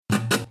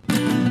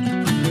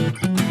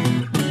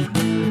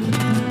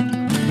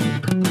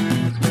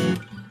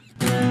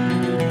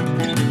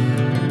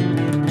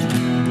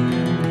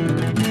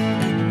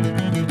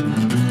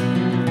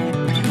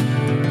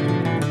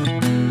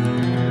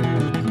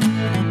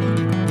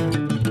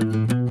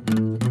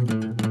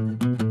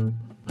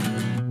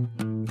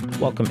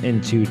Welcome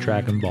into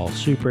Dragon Ball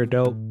Super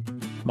Dope.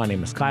 My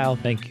name is Kyle.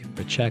 Thank you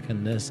for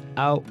checking this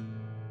out.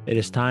 It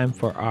is time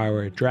for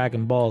our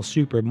Dragon Ball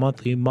Super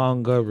monthly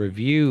manga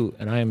review,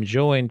 and I am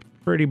joined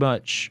pretty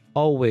much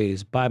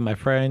always by my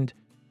friend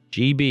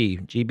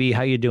GB. GB,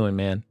 how you doing,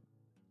 man?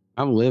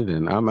 I'm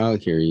living. I'm out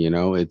here,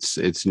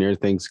 It's near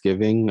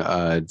Thanksgiving.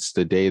 It's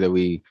the day that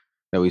we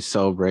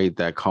celebrate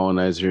that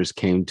colonizers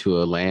came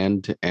to a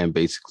land and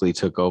basically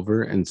took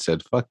over and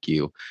said fuck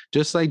you,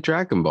 just like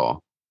Dragon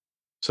Ball.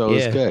 So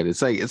it's Yeah, good.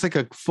 It's like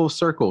a full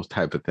circle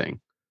type of thing.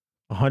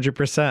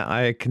 100%.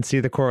 I can see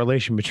the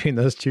correlation between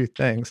those two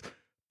things.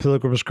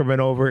 Pilgrims coming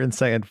over and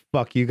saying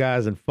fuck you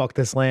guys and fuck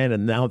this land,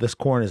 and now this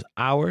corn is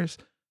ours,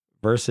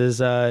 versus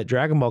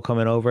Dragon Ball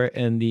coming over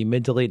in the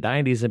mid to late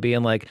 90s and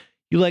being like,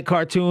 you like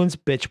cartoons,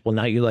 bitch, well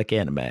now you like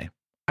anime.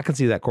 I can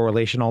see that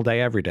correlation all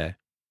day, every day.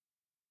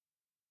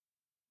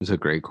 It's a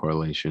great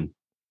correlation.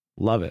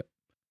 Love it.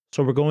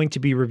 So we're going to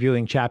be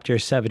reviewing chapter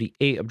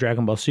 78 of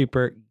Dragon Ball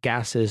Super,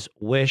 Gas's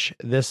Wish,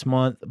 this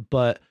month,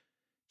 but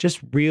just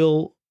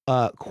real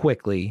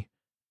quickly,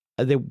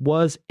 there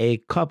was a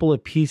couple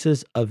of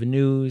pieces of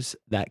news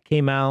that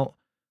came out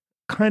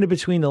kind of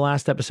between the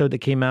last episode that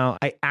came out.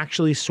 I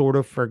actually sort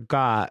of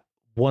forgot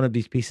one of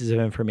these pieces of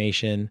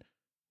information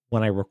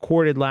when I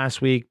recorded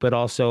last week, but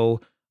also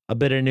a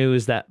bit of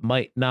news that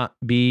might not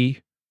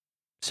be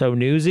so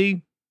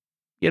newsy,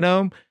 you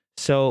know?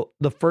 So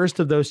the first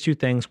of those two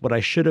things, what I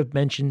should have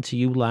mentioned to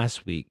you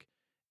last week,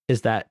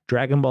 is that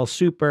Dragon Ball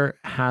Super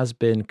has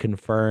been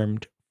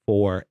confirmed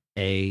for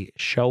a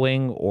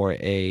showing or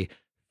a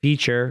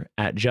feature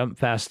at Jump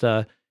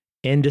Festa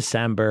in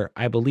December.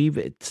 I believe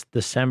it's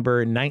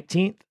December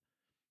 19th.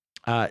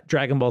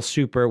 Dragon Ball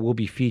Super will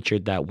be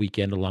featured that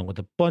weekend along with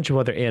a bunch of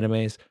other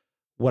animes.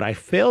 What I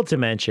failed to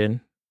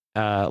mention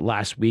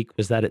last week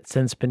was that it's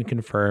since been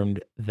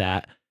confirmed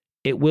that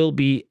it will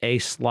be a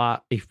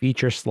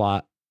feature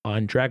slot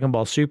on Dragon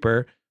Ball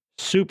Super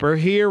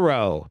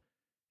Superhero.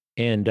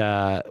 And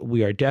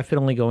we are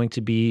definitely going to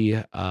be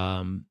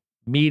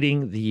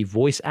meeting the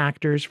voice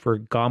actors for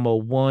Gamma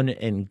 1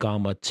 and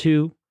Gamma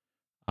 2,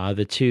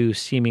 the two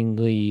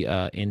seemingly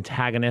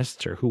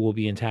antagonists, or who will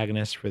be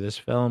antagonists for this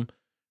film.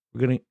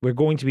 We're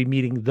going to be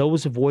meeting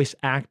those voice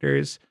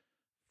actors.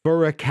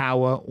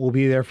 Furukawa will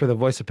be there for the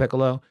voice of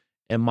Piccolo,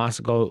 and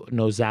Masako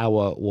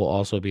Nozawa will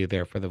also be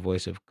there for the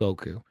voice of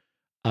Goku.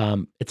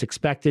 It's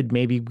expected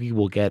maybe we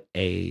will get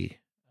an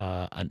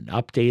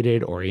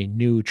updated or a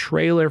new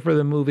trailer for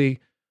the movie,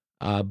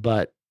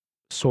 but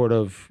sort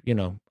of,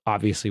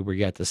 obviously we're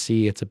yet to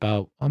see. It's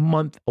about a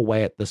month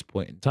away at this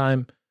point in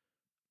time.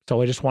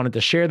 So I just wanted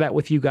to share that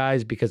with you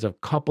guys because a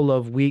couple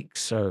of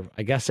weeks, or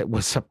I guess it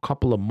was a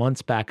couple of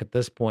months back at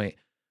this point,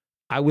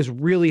 I was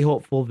really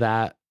hopeful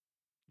that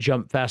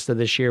Jump Festa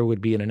this year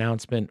would be an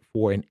announcement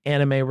for an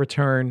anime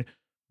return,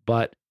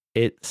 but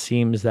it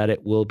seems that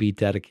it will be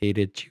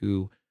dedicated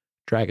to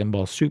Dragon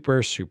Ball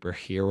Super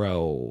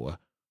Superhero.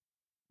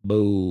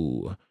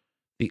 Boo.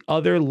 The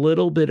other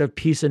little bit of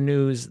piece of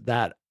news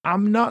that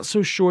I'm not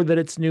so sure that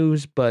it's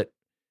news, but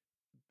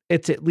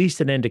it's at least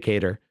an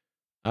indicator,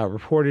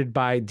 reported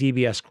by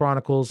DBS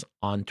Chronicles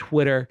on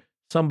Twitter,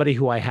 somebody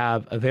who I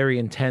have a very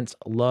intense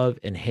love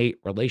and hate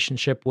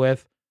relationship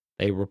with.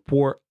 They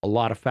report a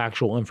lot of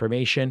factual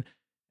information,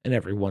 and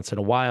every once in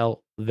a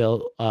while,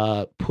 they'll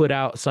put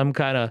out some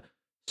kind of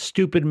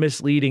stupid,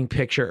 misleading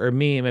picture or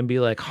meme and be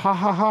like, ha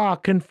ha ha,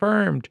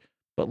 confirmed.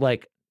 But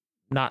like,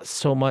 not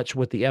so much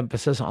with the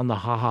emphasis on the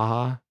ha ha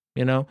ha,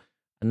 And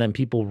then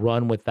people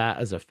run with that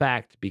as a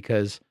fact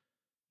because,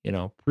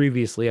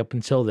 previously up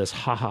until this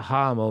ha ha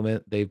ha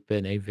moment, they've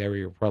been a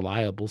very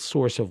reliable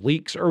source of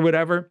leaks or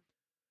whatever.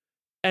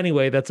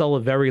 Anyway, that's all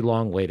a very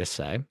long way to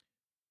say.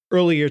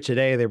 Earlier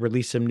today, they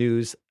released some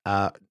news,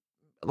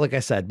 like I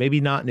said,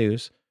 maybe not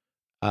news,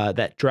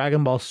 that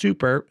Dragon Ball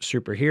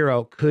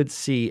Superhero could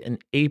see an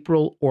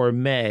April or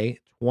May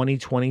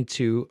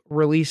 2022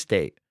 release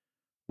date,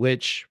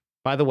 which,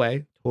 by the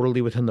way, totally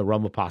within the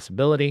realm of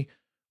possibility.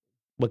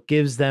 What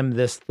gives them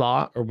this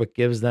thought, or what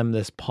gives them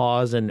this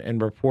pause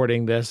and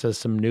reporting this as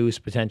some news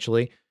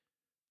potentially,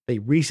 they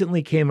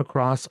recently came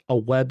across a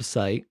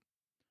website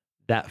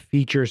that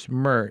features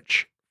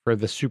merch for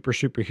the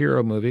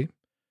Superhero movie.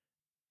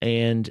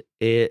 And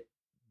it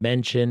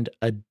mentioned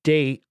a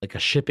date, like a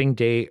shipping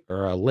date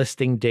or a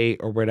listing date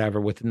or whatever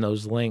within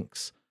those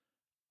links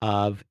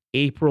of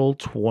April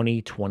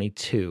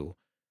 2022.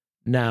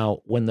 Now,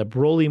 when the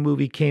Broly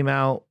movie came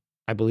out,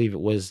 I believe it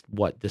was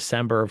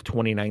December of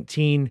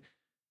 2019,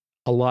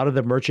 a lot of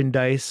the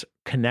merchandise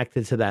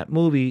connected to that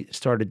movie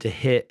started to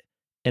hit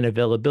an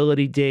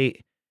availability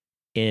date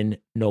in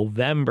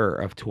November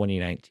of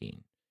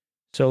 2019.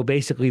 So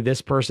basically,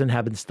 this person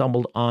having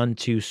stumbled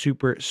onto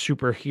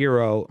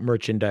superhero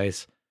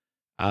merchandise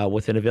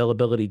with an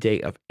availability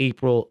date of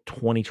April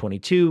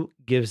 2022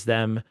 gives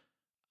them,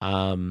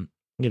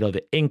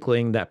 the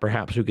inkling that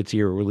perhaps we could see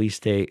a release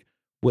date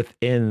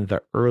within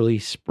the early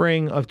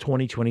spring of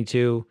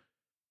 2022.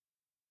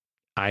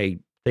 I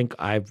think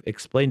I've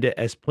explained it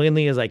as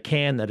plainly as I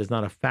can. That is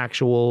not a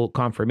factual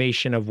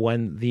confirmation of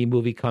when the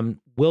movie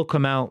will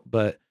come out,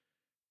 but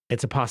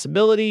it's a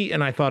possibility,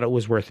 and I thought it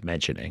was worth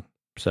mentioning.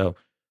 So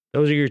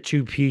those are your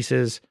two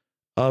pieces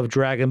of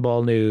Dragon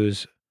Ball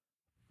news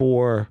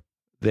for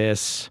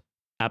this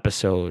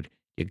episode,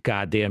 you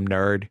goddamn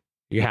nerd.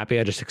 You happy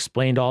I just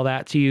explained all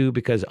that to you?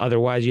 Because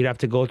otherwise you'd have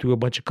to go through a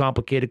bunch of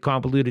complicated,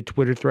 convoluted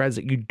Twitter threads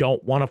that you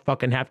don't want to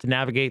fucking have to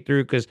navigate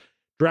through because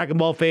Dragon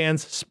Ball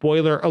fans,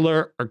 spoiler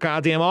alert, are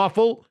goddamn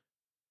awful.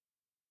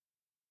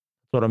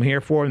 That's what I'm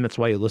here for, and that's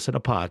why you listen to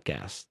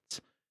podcasts.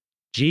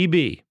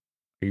 GB,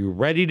 are you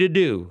ready to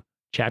do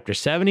chapter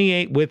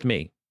 78 with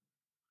me?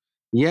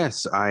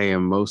 Yes, I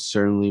am most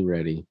certainly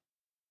ready.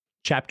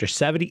 Chapter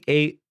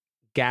 78,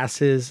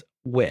 Gas's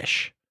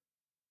Wish.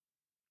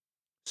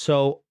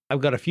 So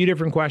I've got a few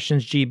different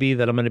questions, GB,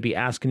 that I'm going to be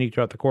asking you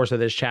throughout the course of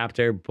this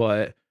chapter,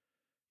 but,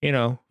 you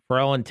know, for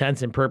all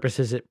intents and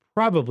purposes, it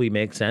probably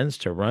makes sense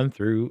to run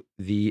through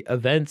the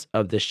events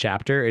of this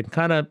chapter and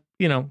kind of,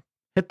 you know,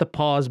 hit the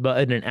pause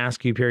button and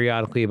ask you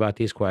periodically about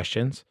these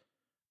questions.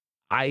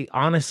 I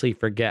honestly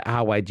forget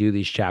how I do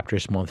these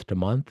chapters month to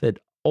month. It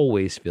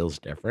always feels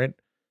different.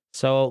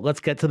 So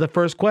let's get to the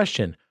first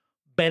question.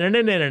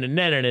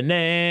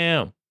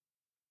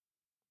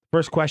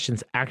 First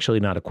question's actually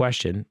not a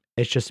question.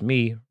 It's just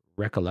me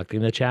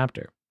recollecting the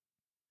chapter.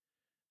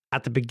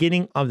 At the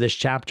beginning of this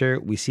chapter,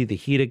 we see the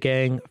Hida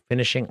gang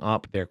finishing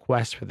up their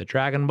quest for the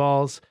Dragon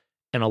Balls,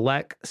 and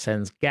Alec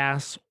sends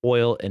Gas,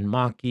 Oil, and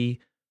Maki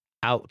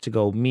out to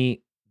go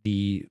meet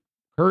the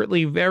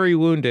currently very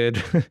wounded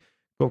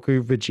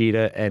Goku,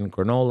 Vegeta, and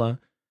Granola.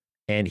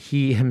 And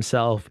he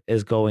himself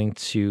is going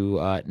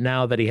to,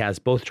 now that he has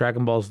both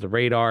Dragon Balls, the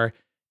radar,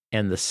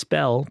 and the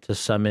spell to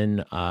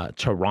summon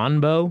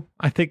Taranbo,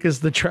 I think is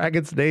the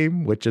dragon's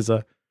name, which is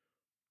a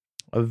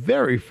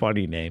very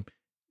funny name.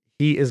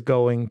 He is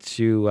going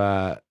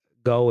to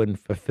go and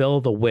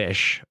fulfill the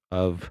wish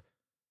of,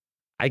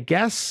 I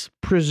guess,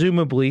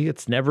 presumably,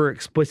 it's never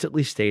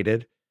explicitly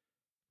stated,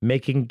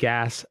 making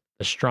Gas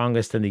the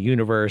strongest in the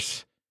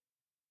universe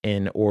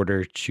in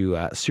order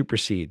to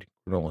supersede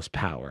Granola's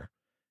power.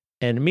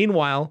 And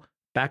meanwhile,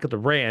 back at the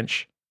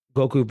ranch,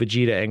 Goku,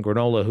 Vegeta, and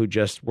Granola, who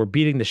just were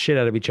beating the shit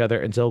out of each other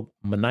until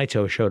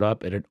Manito showed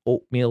up in an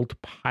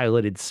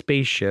oatmeal-piloted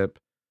spaceship.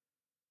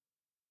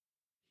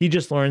 He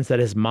just learns that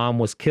his mom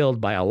was killed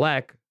by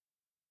Alec,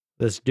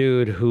 this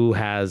dude who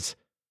has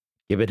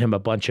given him a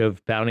bunch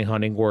of bounty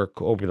hunting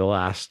work over the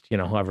last,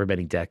 however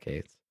many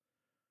decades.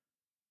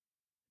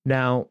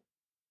 Now,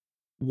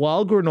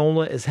 while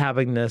Granola is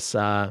having this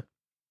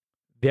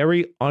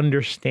very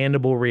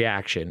understandable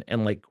reaction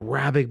and like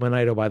grabbing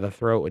Manito by the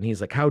throat, and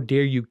he's like, how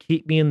dare you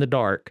keep me in the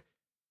dark?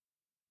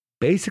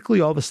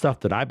 Basically all the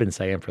stuff that I've been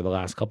saying for the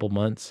last couple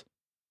months.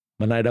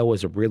 Manito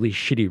was a really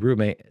shitty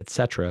roommate,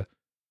 etc.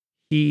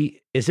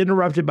 He is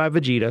interrupted by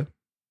Vegeta.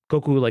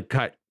 Goku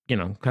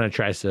kind of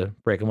tries to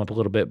break him up a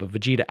little bit, but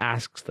Vegeta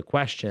asks the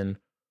question,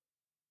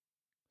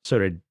 so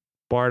did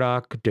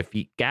Bardock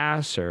defeat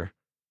Gas or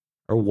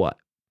what?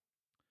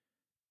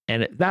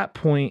 And at that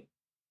point,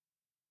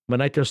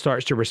 Manito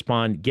starts to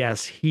respond,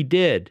 yes, he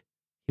did.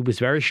 He was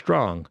very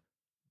strong,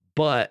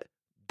 but ...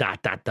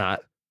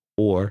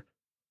 or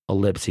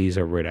ellipses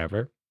or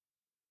whatever.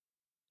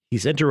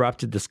 He's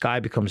interrupted. The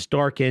sky becomes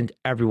darkened.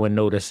 Everyone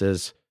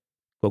notices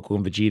Goku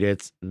and Vegeta.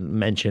 It's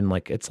mentioned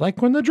it's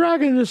like when the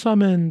dragon is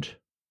summoned.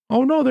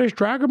 Oh no, there's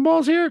Dragon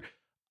Balls here.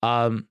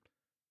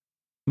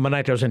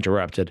 Manito's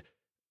interrupted.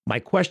 My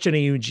question to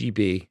you,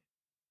 GB,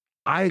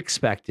 I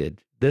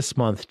expected this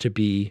month to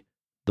be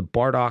the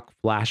Bardock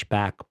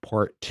flashback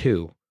part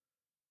 2,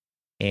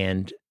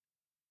 and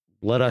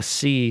let us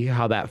see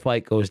how that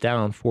fight goes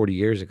down 40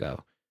 years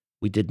ago.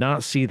 We did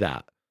not see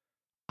that.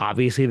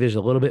 Obviously, there's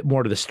a little bit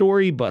more to the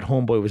story, but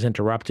Homeboy was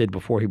interrupted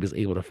before he was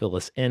able to fill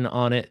us in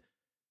on it.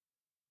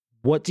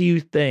 What do you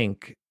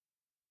think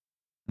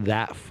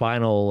that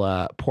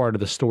final part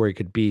of the story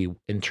could be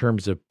in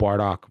terms of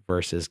Bardock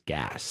versus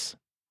Gas?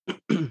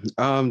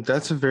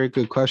 That's a very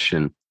good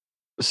question.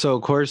 So,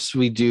 of course,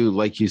 we do,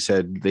 like you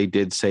said, they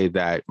did say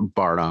that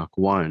Bardock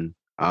won.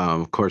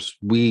 Of course,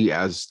 we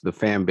as the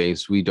fan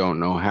base, we don't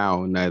know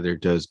how. Neither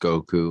does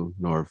Goku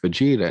nor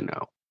Vegeta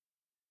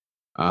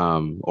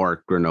know.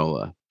 Or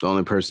Granola. The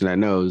only person that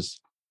knows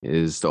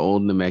is the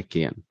old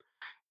Namekian.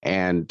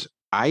 And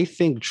I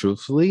think,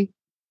 truthfully,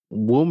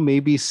 we'll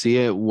maybe see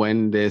it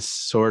when this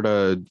sort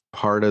of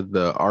part of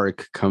the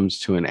arc comes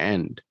to an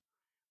end.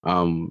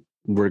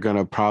 We're going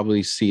to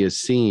probably see a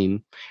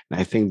scene, and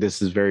I think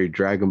this is very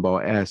Dragon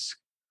Ball-esque,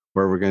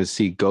 where we're going to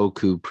see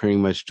Goku pretty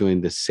much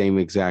doing the same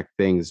exact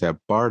things that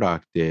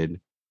Bardock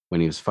did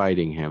when he was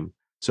fighting him.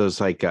 So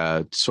it's like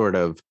a sort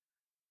of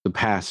the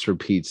past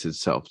repeats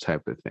itself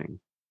type of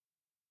thing.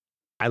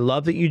 I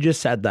love that you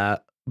just said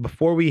that.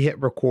 Before we hit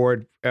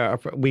record,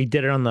 we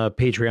did it on the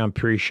Patreon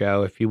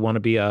pre-show. If you want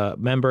to be a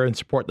member and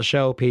support the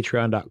show,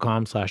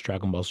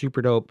 patreon.com/Dragon Ball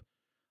Superdope.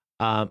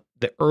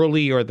 The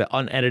early or the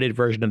unedited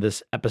version of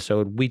this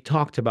episode, we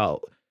talked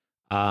about,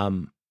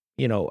 I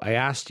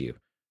asked you,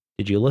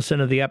 did you listen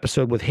to the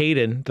episode with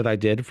Hayden that I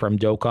did from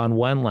Dokkan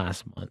 1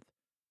 last month?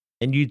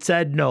 And you'd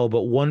said no,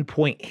 but one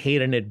point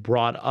Hayden had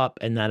brought up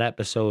in that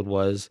episode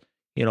was,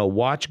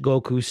 watch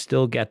Goku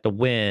still get the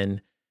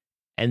win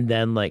and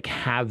then like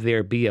have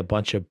there be a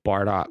bunch of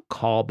Bardock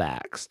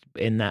callbacks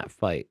in that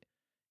fight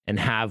and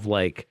have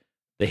like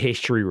the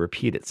history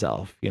repeat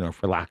itself,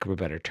 for lack of a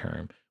better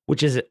term,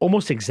 which is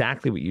almost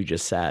exactly what you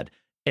just said.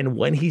 And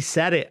when he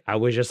said it, I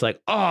was just like,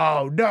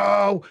 oh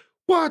no,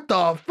 what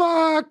the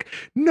fuck?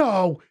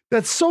 No,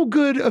 that's so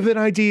good of an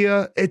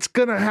idea. It's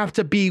going to have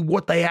to be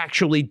what they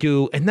actually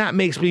do. And that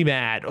makes me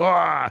mad.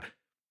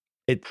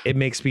 It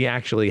makes me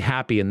actually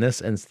happy in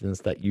this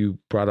instance that you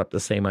brought up the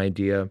same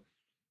idea.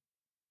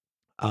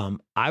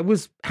 I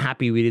was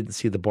happy we didn't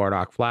see the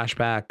Bardock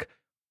flashback.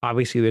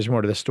 Obviously, there's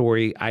more to the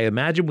story. I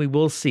imagine we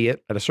will see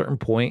it at a certain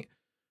point.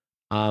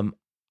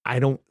 I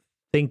don't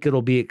think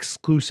it'll be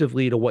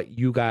exclusively to what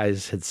you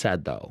guys had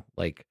said, though.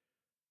 Like,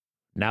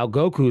 now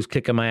Goku's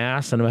kicking my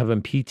ass and I'm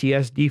having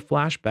PTSD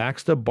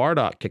flashbacks to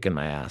Bardock kicking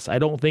my ass. I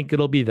don't think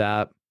it'll be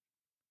that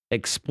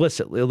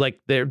explicitly. Like,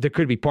 there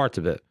could be parts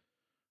of it.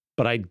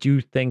 But I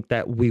do think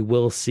that we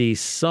will see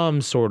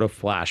some sort of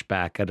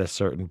flashback at a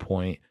certain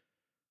point.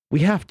 We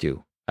have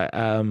to.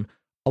 A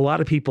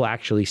lot of people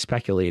actually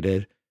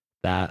speculated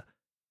that,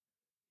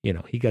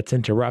 he gets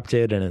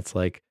interrupted and it's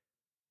like,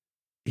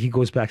 he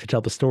goes back to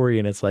tell the story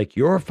and it's like,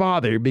 your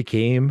father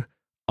became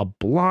a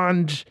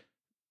blonde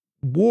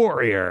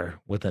warrior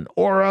with an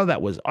aura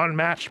that was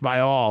unmatched by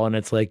all. And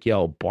it's like,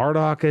 yo,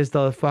 Bardock is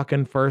the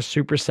fucking first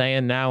Super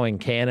Saiyan now in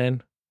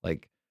canon.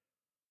 Like,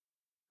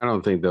 I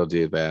don't think they'll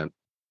do that.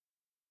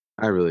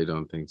 I really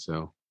don't think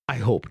so. I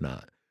hope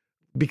not.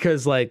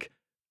 Because like,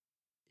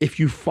 if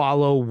you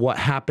follow what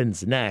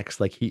happens next,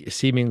 like he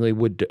seemingly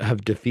would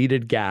have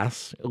defeated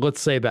Gas.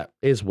 Let's say that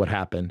is what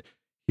happened.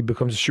 He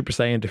becomes a Super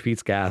Saiyan,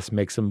 defeats Gas,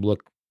 makes him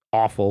look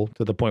awful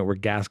to the point where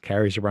Gas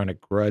carries around a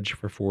grudge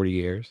for 40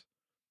 years.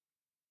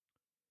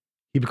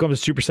 He becomes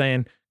a Super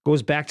Saiyan,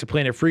 goes back to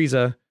planet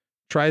Frieza,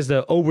 tries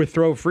to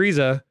overthrow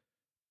Frieza,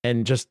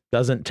 and just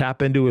doesn't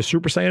tap into a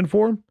Super Saiyan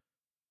form.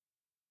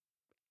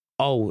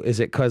 Oh,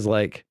 is it because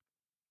like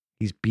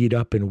he's beat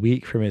up and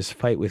weak from his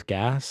fight with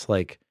Gas?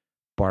 Like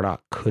Bardock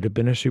could have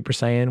been a Super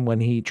Saiyan when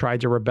he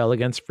tried to rebel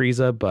against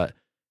Frieza, but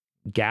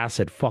Gas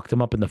had fucked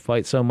him up in the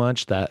fight so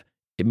much that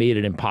it made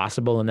it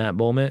impossible in that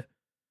moment.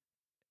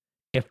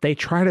 If they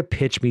try to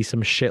pitch me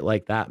some shit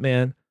like that,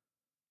 man,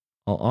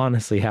 I'll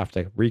honestly have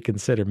to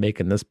reconsider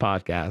making this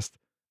podcast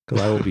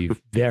because I will be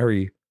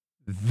very,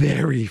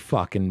 very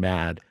fucking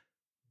mad.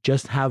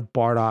 Just have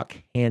Bardock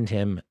hand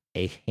him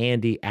a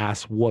handy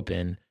ass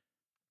whooping.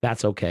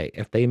 That's okay.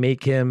 If they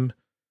make him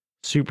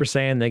Super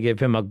Saiyan, they give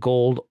him a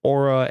gold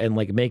aura and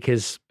like make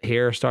his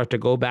hair start to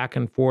go back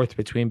and forth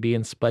between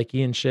being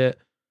spiky and shit,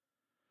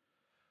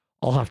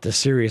 I'll have to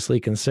seriously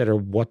consider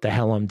what the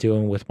hell I'm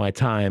doing with my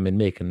time and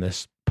making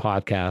this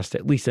podcast,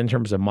 at least in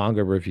terms of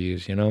manga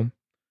reviews,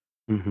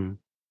 Mm-hmm.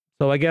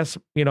 So I guess,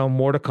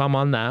 more to come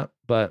on that,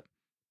 but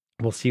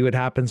we'll see what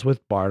happens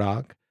with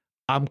Bardock.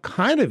 I'm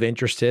kind of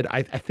interested.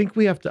 I think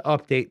we have to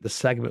update the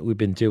segment we've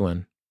been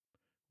doing,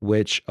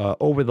 which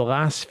over the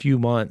last few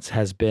months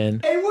has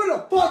been, hey, where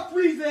the fuck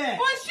Frieza at?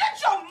 Boy,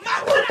 shut your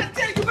mouth when I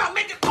tell you about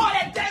making all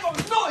that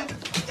daggone noise.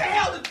 What the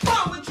hell is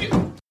wrong with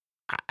you?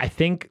 I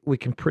think we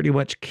can pretty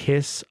much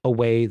kiss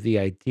away the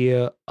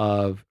idea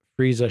of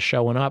Frieza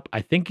showing up.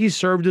 I think he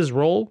served his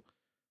role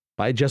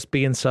by just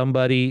being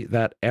somebody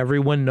that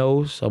everyone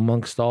knows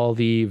amongst all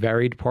the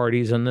varied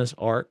parties in this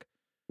arc.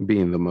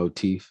 Being the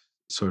motif,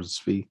 so to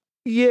speak.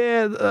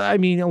 Yeah, I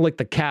mean, like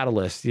the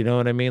catalyst, you know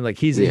what I mean? Like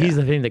he's the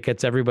thing that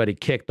gets everybody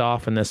kicked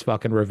off in this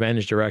fucking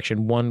revenge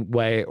direction one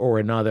way or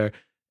another,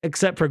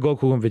 except for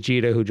Goku and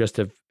Vegeta, who just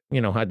have,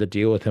 had to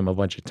deal with him a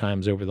bunch of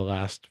times over the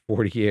last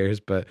 40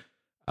 years. But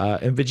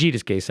in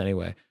Vegeta's case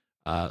anyway,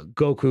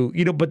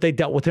 Goku, but they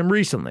dealt with him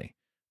recently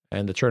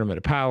and the Tournament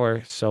of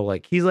Power. So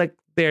like, he's like,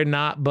 they're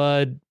not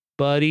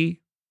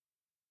buddy,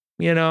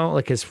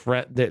 like his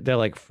friend, they're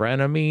like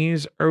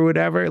frenemies or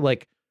whatever.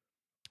 Like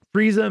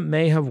Frieza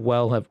may have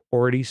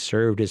already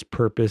served his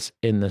purpose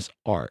in this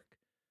arc.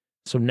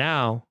 So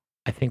now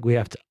I think we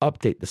have to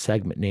update the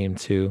segment name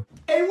to,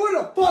 hey,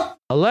 where the fuck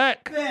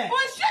Alec. Boy,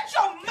 shut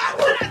your mouth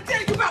when I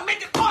tell you about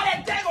making all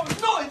that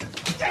daggone noise.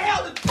 What the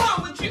hell is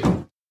wrong with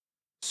you?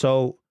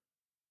 So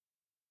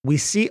we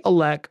see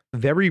Alec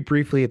very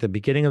briefly at the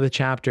beginning of the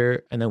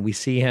chapter, and then we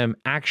see him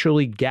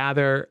actually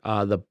gather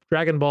the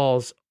Dragon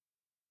Balls,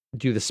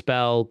 do the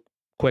spell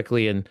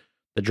quickly, and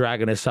the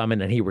dragon is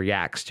summoned, and he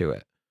reacts to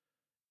it.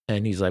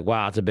 And he's like,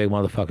 wow, it's a big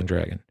motherfucking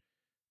dragon.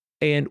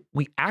 And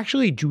we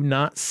actually do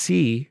not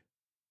see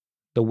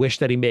the wish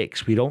that he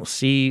makes. We don't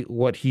see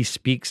what he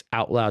speaks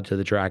out loud to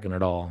the dragon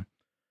at all.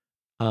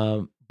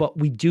 But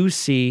we do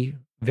see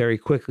very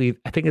quickly,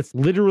 I think it's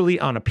literally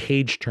on a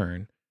page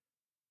turn.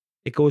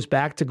 It goes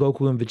back to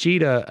Goku and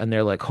Vegeta, and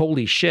they're like,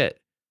 holy shit,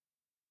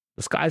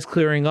 the sky's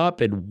clearing up,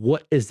 and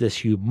what is this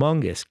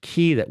humongous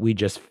key that we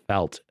just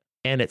felt?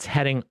 And it's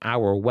heading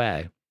our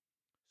way.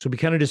 So we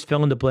kind of just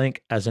fill in the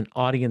blank as an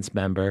audience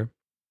member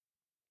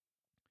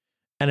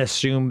and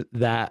assume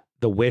that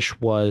the wish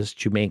was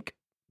to make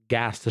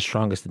Gas the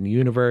strongest in the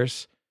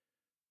universe.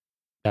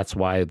 That's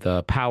why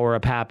the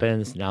power-up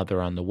happens. Now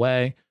they're on the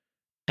way.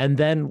 And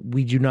then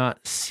we do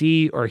not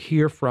see or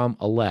hear from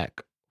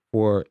Alec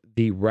for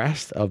the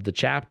rest of the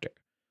chapter.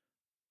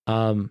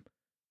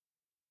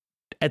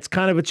 It's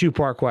kind of a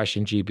two-part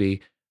question,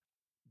 GB.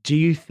 Do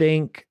you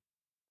think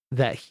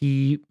that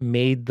he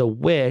made the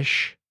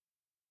wish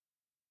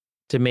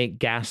to make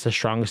Gas the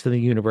strongest in the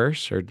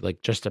universe, or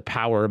like just to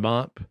power him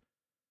up?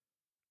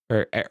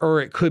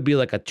 Or it could be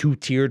like a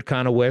two-tiered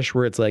kind of wish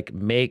where it's like,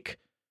 make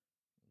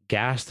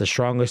Gas the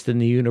strongest in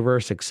the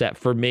universe except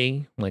for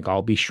me. Like,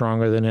 I'll be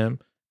stronger than him.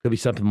 Could be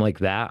something like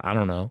that. I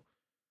don't know.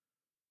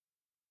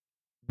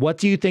 What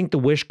do you think the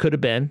wish could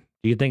have been?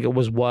 Do you think it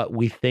was what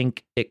we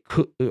think it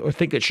could, or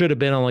think it should have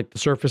been on like the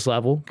surface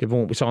level, given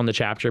what we saw in the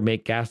chapter,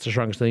 make Gas the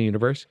strongest in the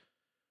universe?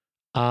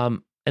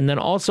 And then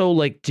also,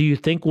 like, do you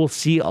think we'll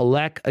see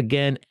Alec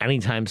again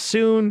anytime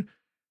soon?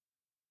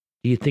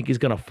 Do you think he's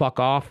going to fuck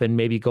off and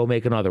maybe go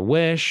make another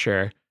wish?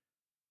 Or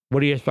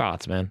what are your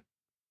thoughts, man?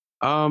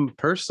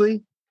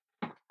 Personally,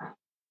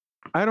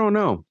 I don't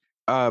know.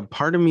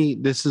 Part of me,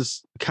 this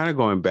is kind of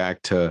going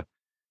back to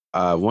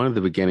one of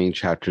the beginning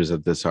chapters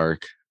of this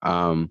arc,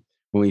 when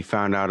we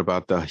found out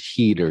about the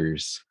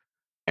heaters,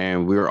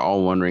 and we were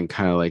all wondering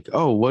kind of like,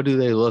 oh, what do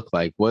they look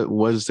like? What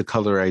was the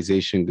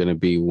colorization going to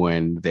be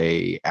when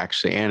they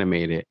actually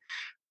animate it?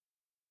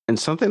 And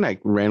something that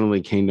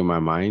randomly came to my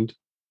mind,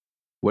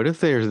 what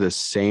if they're the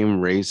same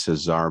race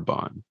as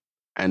Zarbon?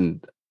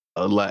 And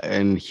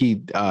he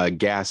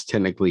Gas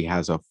technically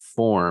has a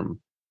form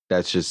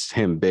that's just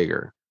him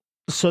bigger.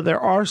 So there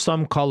are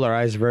some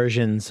colorized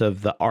versions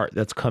of the art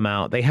that's come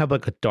out. They have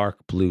like a dark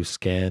blue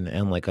skin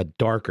and like a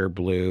darker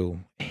blue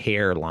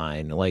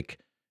hairline, like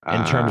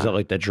in terms of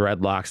like the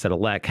dreadlocks that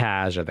Alec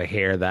has or the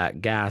hair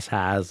that Gas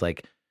has.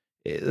 Like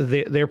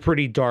they're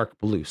pretty dark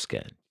blue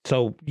skin.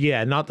 So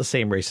yeah, not the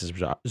same race as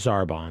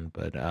Zarbon,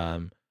 but I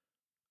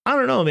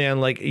don't know, man.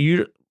 Like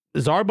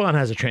Zarbon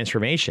has a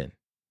transformation.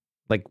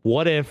 Like,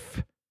 what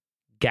if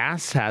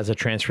Gas has a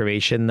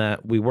transformation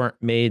that we weren't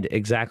made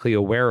exactly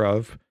aware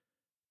of?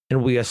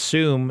 And we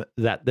assume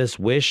that this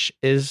wish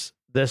is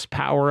this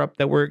power up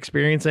that we're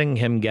experiencing,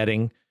 him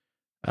getting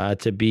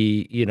to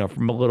be,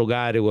 from a little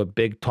guy to a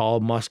big,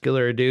 tall,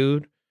 muscular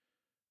dude.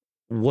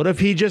 What if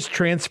he just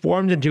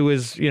transformed into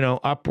his,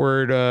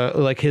 upward,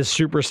 like his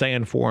Super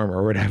Saiyan form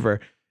or whatever,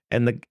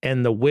 and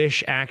the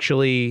wish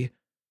actually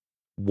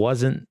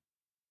wasn't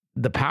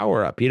the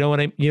power up? You know what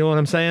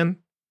I'm saying?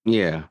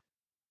 Yeah.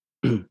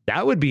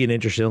 That would be an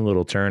interesting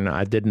little turn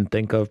I didn't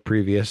think of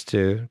previous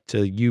to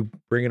you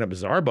bringing up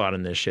Zarbon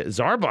in this shit.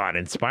 Zarbon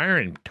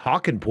inspiring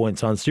talking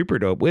points on Super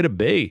Dope. Way to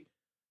be.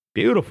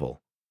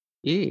 Beautiful.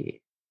 Yeah.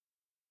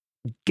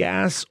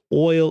 Gas,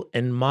 Oil,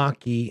 and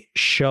Maki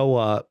show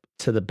up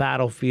to the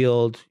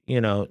battlefield,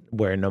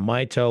 where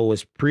Namaito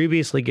was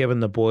previously given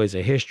the boys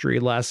a history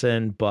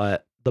lesson,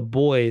 but the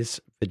boys,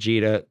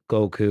 Vegeta,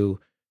 Goku,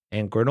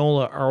 and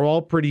Granola are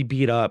all pretty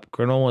beat up.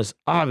 Granola's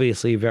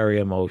obviously very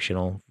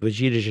emotional.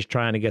 Vegeta's just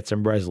trying to get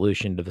some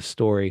resolution to the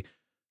story.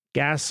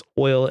 Gas,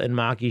 Oil, and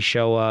Maki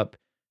show up,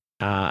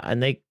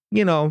 and they,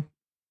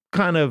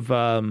 kind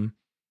of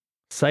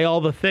say all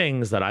the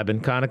things that I've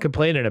been kind of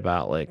complaining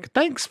about. Like,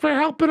 thanks for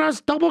helping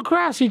us double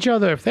cross each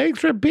other. Thanks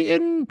for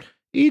beating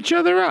each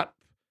other up.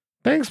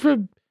 Thanks for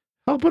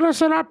helping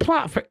us in our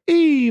plot for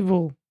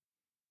evil.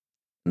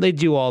 They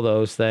do all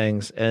those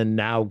things, and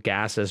now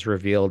Gas is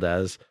revealed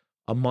as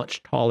a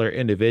much taller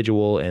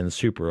individual and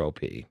super OP,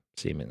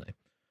 seemingly.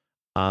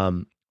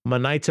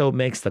 Manito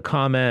makes the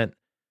comment.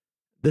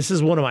 This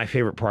is one of my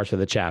favorite parts of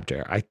the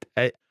chapter.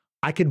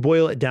 I could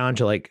boil it down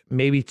to like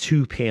maybe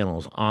 2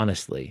 panels,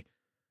 honestly,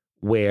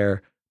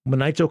 where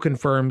Manito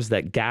confirms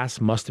that Gas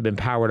must have been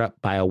powered up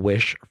by a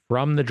wish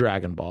from the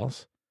Dragon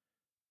Balls,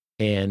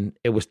 and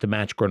it was to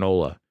match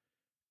Granola.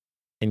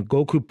 And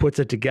Goku puts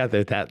it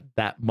together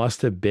that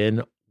must have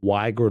been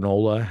why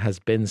Granola has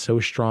been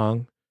so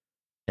strong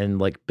and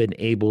like been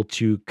able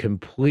to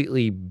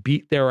completely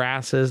beat their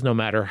asses no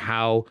matter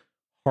how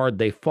hard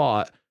they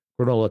fought.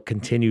 Granola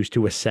continues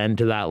to ascend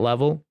to that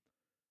level.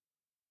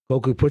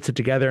 Goku puts it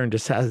together and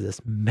just has this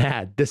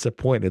mad,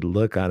 disappointed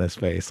look on his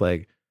face.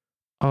 Like,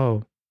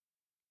 oh,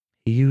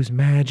 he used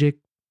magic?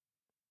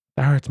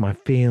 That hurts my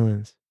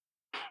feelings.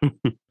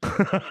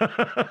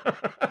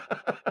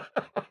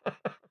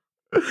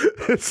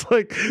 It's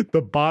like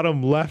the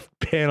bottom left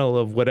panel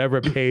of whatever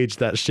page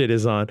that shit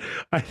is on.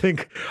 I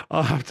think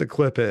I'll have to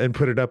clip it and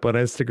put it up on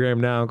Instagram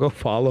now. Go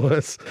follow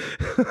us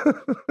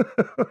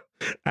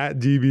at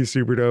DB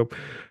Superdope.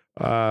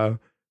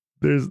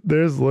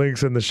 There's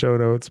links in the show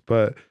notes,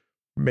 but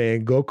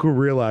man, Goku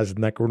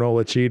realizing that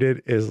Granola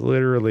cheated is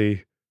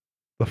literally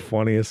the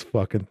funniest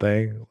fucking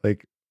thing.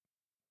 Like,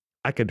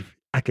 I could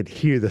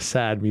hear the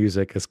sad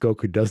music as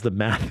Goku does the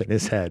math in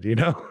his head,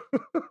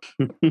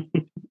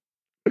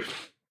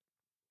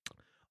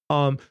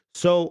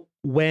 So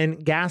when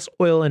Gas,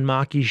 Oil, and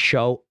Maki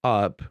show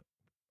up,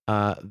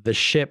 the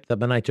ship that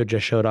Manito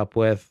just showed up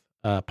with,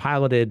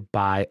 piloted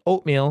by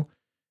Oatmeal,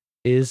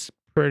 is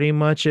pretty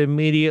much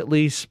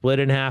immediately split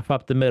in half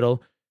up the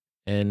middle.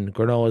 And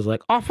Granola's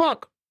like, oh,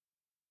 fuck,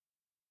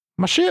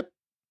 my ship.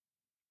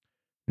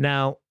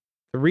 Now,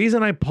 The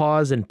reason I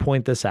pause and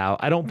point this out,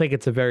 I don't think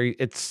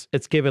it's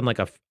it's given like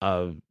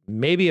a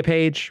maybe a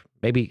page,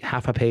 maybe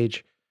half a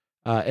page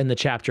in the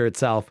chapter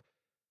itself.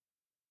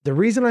 The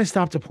reason I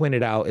stopped to point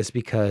it out is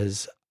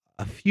because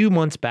a few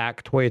months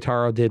back,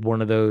 Toyotaro did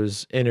one of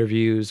those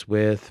interviews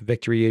with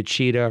Victor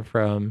Uchida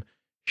from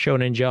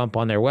Shonen Jump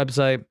on their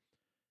website.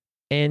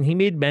 And he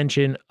made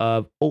mention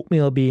of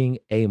Oatmeal being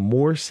a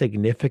more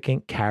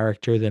significant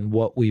character than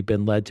what we've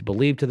been led to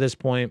believe to this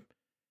point.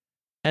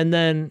 And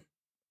then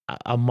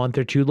a month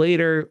or two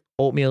later,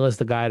 Oatmeal is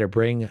the guy to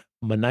bring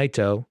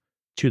Minato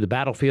to the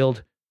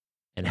battlefield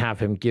and have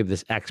him give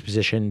this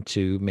exposition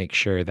to make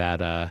sure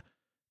that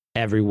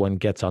everyone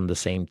gets on the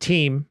same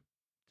team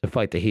to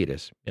fight the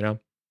Hidas, you know?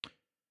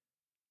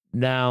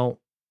 Now,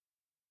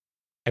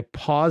 I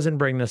pause and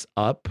bring this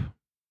up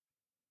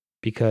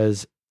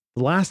because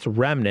the last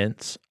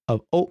remnants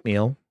of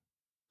Oatmeal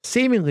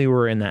seemingly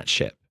were in that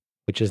ship,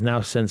 which has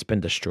now since been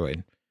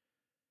destroyed.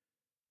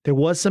 There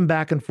was some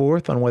back and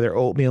forth on whether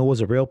Oatmeal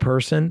was a real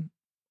person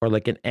or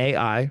like an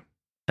AI.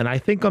 And I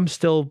think I'm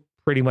still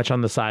pretty much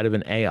on the side of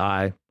an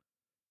AI.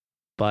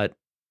 But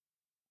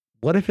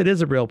what if it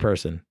is a real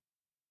person?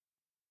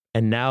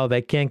 And now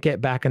they can't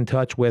get back in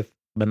touch with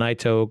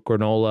Minato,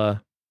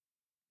 Granola,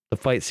 the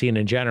fight scene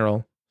in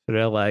general. So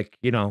they're like,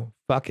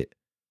 fuck it.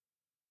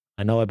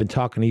 I know I've been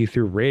talking to you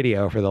through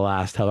radio for the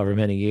last however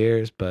many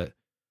years, but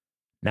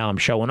now I'm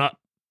showing up.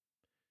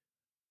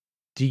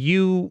 Do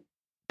you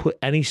put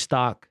any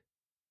stock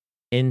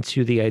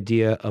into the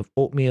idea of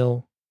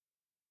Oatmeal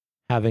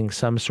having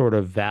some sort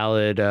of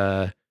valid,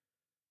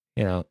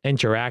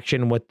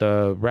 interaction with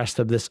the rest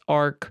of this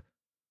arc?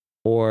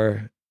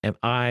 Or am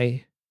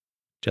I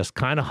just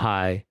kind of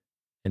high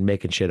and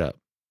making shit up?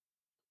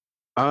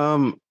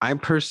 I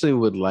personally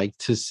would like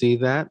to see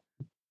that.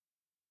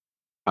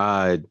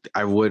 I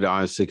would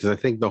honestly, because I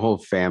think the whole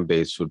fan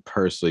base would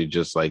personally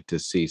just like to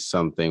see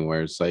something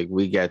where it's like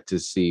we get to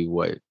see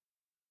what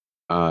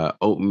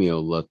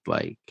Oatmeal looked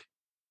like,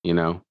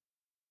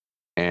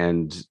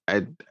 and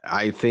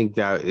I think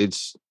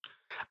that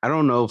I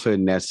don't know if it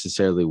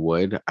necessarily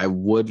would. I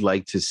would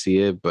like to see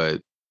it,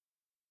 but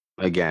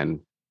again,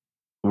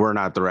 we're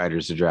not the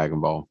writers of Dragon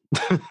Ball.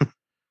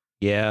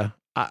 Yeah,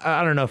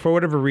 I don't know. For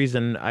whatever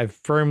reason, I've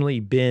firmly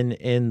been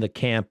in the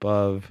camp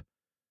of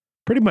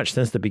pretty much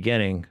since the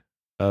beginning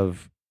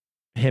of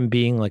him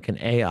being like an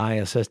AI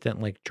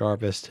assistant, like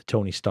Jarvis to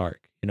Tony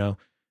Stark, and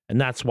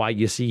that's why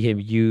you see him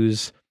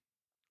use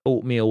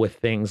Oatmeal with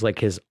things like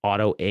his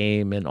auto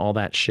aim and all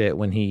that shit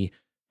when he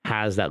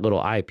has that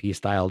little eyepiece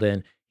dialed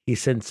in. He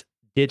since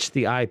ditched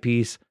the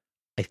eyepiece.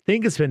 I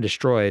think it's been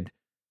destroyed.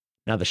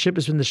 Now the ship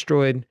has been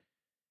destroyed.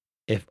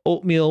 If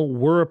Oatmeal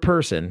were a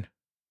person,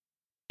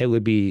 it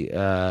would be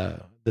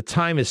the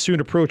time is soon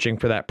approaching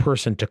for that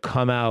person to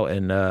come out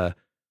and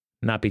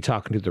not be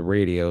talking to the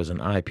radios and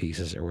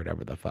eyepieces or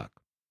whatever the fuck.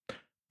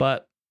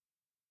 But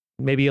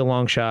maybe a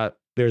long shot.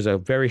 There's a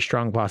very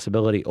strong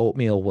possibility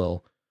Oatmeal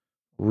will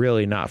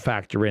really not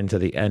factor into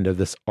the end of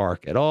this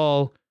arc at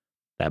all.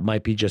 That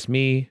might be just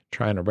me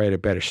trying to write a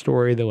better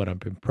story than what I've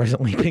been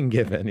presently been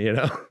given,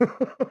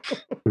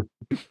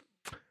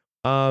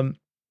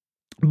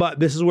 But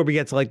this is where we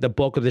get to like the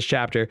bulk of this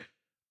chapter.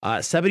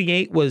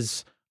 78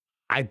 was,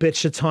 I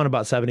bitched a ton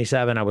about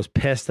 77. I was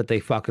pissed that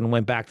they fucking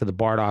went back to the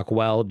Bardock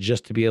well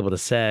just to be able to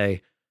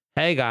say,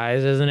 hey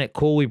guys, isn't it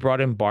cool we brought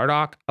in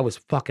Bardock? I was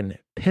fucking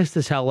pissed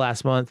as hell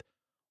last month.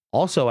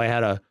 Also, I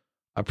had a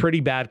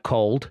pretty bad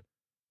cold,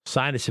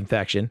 sinus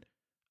infection.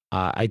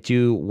 I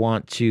do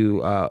want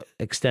to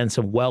extend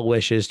some well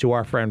wishes to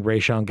our friend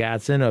Rayshawn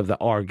Gadsden of the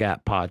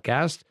RGAP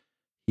podcast.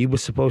 He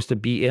was supposed to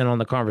be in on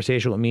the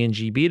conversation with me and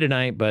GB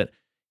tonight, but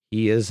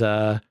he's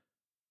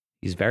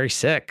very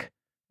sick.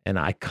 And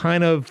I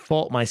kind of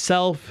fault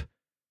myself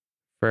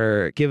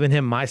for giving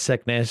him my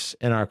sickness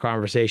in our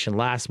conversation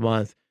last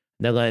month,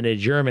 then letting it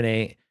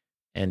germinate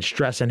and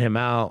stressing him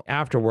out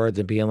afterwards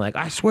and being like,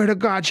 I swear to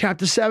God,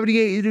 chapter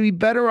 78 is to be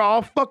better.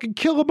 I'll fucking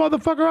kill a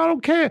motherfucker. I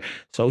don't care.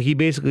 So he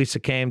basically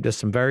succumbed to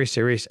some very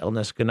serious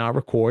illness, could not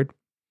record.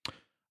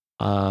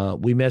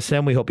 We miss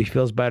him. We hope he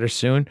feels better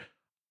soon.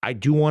 I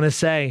do want to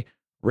say,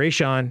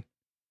 Rayshawn,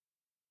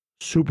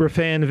 super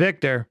fan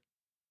Victor,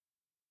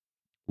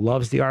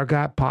 loves the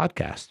RGAP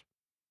podcast.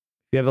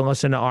 If you haven't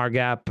listened to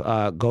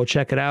RGAP, go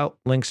check it out.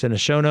 Links in the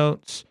show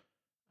notes.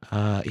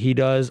 He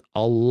does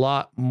a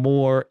lot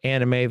more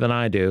anime than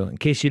I do. In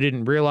case you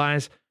didn't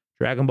realize,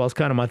 Dragon Ball's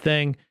kind of my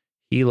thing.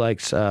 He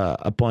likes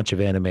a bunch of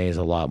animes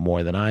a lot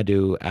more than I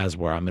do, as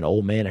where I'm an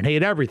old man and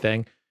hate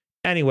everything.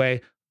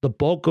 Anyway, the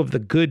bulk of the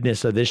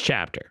goodness of this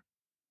chapter,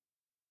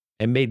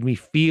 it made me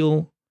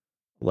feel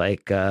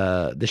like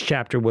this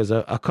chapter was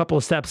a couple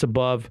of steps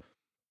above,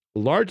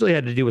 largely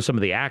had to do with some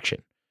of the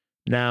action.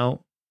 Now,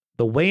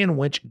 the way in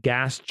which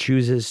Gas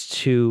chooses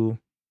to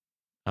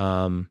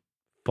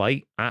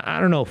fight, I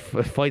don't know if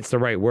fight's the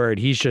right word.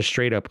 He's just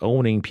straight up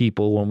owning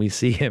people when we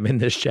see him in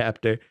this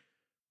chapter.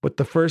 But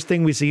the first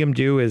thing we see him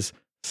do is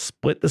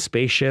split the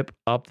spaceship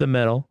up the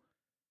middle.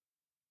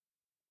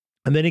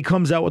 And then he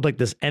comes out with like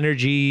this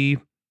energy.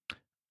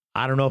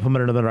 I don't know if I'm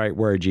going to know the right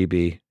word,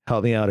 GB.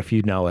 Help me out if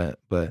you know it,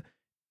 but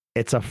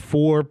it's a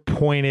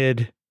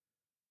 4-pointed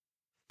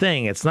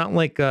thing. It's not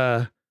like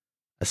a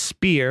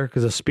spear,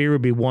 because a spear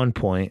would be 1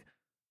 point.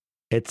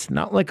 It's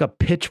not like a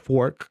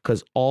pitchfork,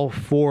 because all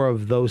 4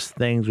 of those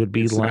things would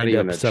be It's not lined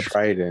even up. a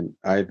trident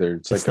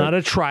either. It's not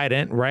a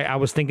trident, right? I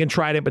was thinking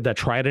trident, but that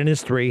trident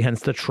is 3,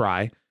 hence the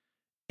try.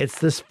 It's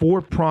this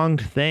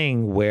 4-pronged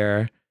thing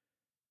where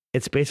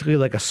it's basically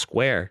like a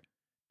square.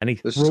 And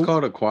This is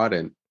called a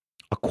quadrant.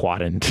 A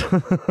quadrant.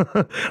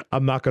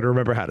 I'm not going to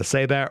remember how to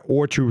say that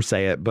or to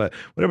say it, but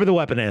whatever the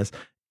weapon is,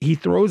 he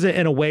throws it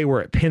in a way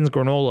where it pins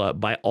Granola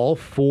by all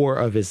 4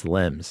 of his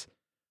limbs,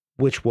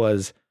 which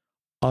was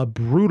a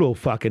brutal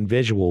fucking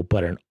visual,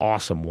 but an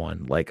awesome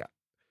one. Like,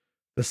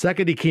 the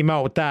second he came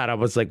out with that, I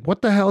was like,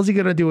 what the hell is he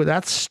going to do with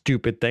that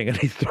stupid thing? And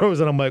he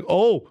throws it. I'm like,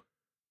 oh,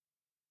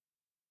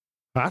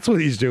 that's what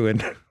he's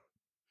doing.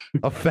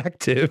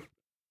 Effective.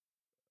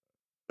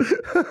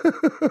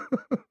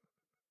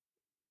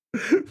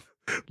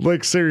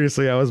 Like,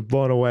 seriously, I was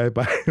blown away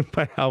by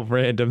how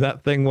random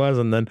that thing was,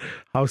 and then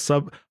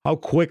how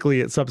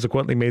quickly it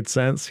subsequently made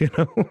sense, you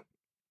know?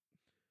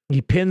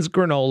 He pins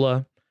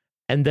Granola,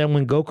 and then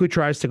when Goku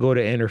tries to go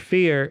to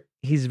interfere,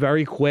 he's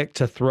very quick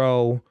to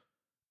throw,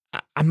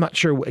 I'm not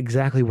sure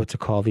exactly what to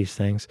call these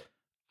things.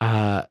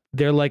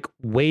 They're like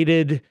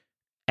weighted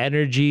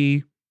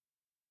energy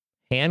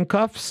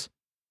handcuffs,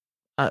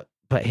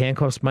 but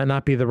handcuffs might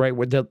not be the right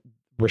word. The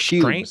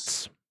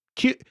restraints.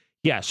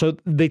 Yeah, so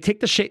they take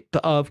the shape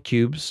of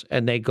cubes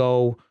and they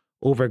go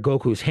over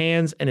Goku's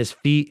hands and his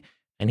feet,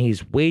 and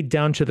he's weighed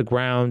down to the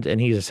ground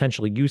and he's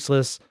essentially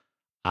useless.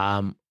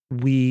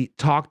 We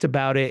talked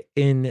about it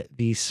in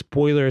the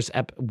spoilers.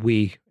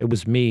 It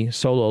was me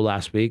solo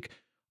last week.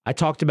 I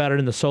talked about it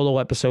in the solo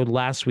episode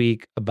last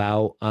week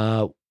about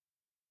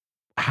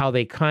how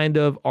they kind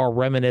of are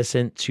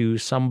reminiscent to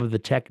some of the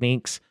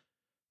techniques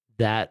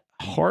that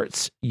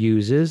Hearts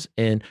uses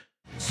in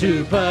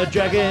Super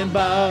Dragon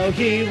Ball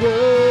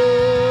Hero.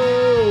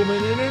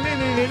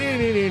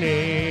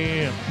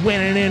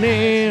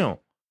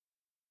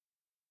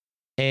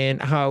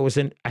 And how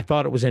I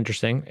thought it was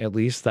interesting, at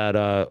least, that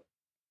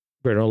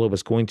Granola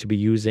was going to be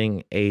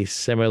using a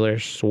similar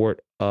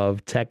sort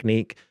of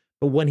technique.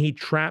 But when he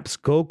traps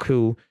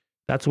Goku,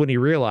 that's when he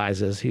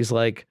realizes, he's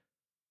like,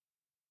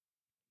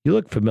 you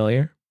look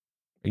familiar.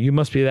 You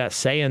must be that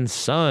Saiyan's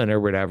son or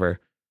whatever.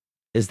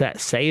 Is that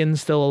Saiyan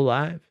still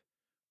alive?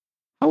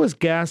 How has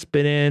Gas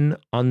been in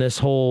on this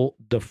whole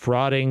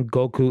defrauding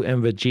Goku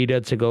and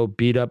Vegeta to go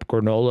beat up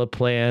Granola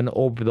plan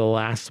over the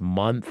last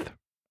month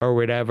or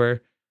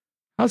whatever?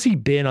 How's he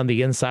been on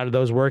the inside of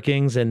those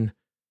workings and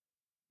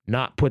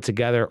not put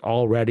together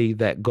already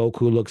that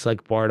Goku looks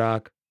like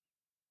Bardock?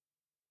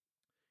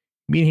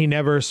 I mean, he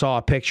never saw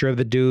a picture of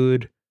the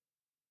dude.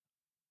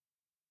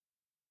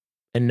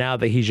 And now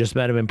that he's just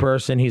met him in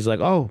person, he's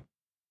like, oh,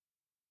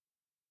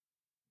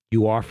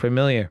 you are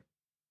familiar.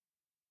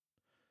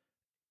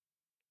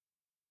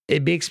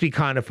 It makes me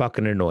kind of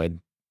fucking annoyed.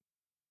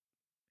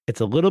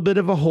 It's a little bit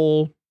of a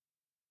hole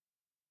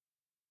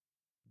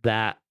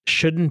that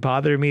shouldn't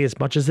bother me as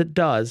much as it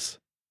does.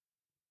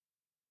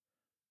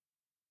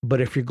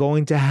 But if you're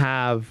going to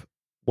have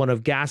one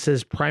of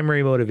Gas's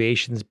primary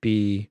motivations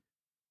be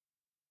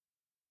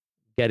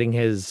getting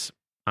his,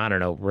 I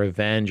don't know,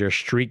 revenge or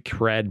street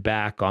cred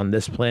back on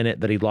this planet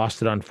that he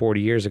lost it on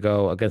 40 years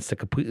ago against a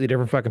completely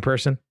different fucking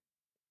person,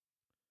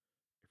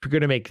 if you're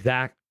going to make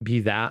that be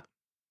that,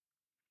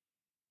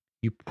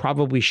 you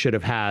probably should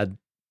have had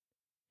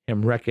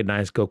him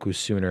recognize Goku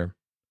sooner.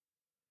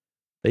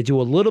 They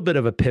do a little bit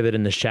of a pivot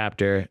in this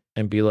chapter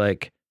and be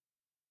like,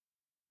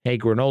 hey,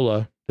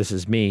 Granola, this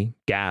is me,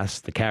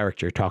 Gas, the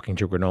character, talking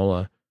to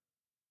Granola.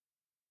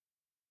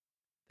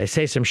 They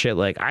say some shit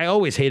like, I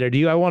always hated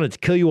you. I wanted to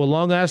kill you a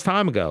long ass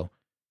time ago.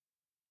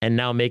 And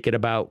now make it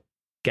about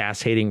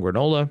Gas hating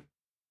Granola.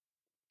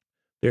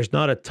 There's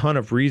not a ton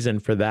of reason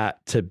for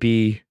that to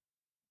be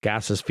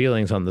Gas's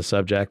feelings on the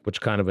subject, which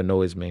kind of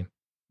annoys me.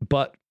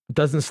 But it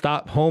doesn't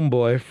stop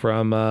Homeboy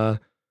from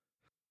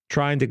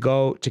trying to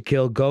go to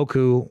kill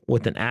Goku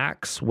with an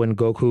axe when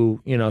Goku,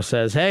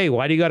 says, hey,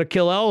 why do you got to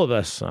kill all of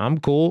us? I'm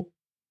cool.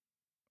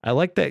 I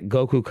like that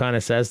Goku kind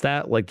of says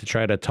that, like to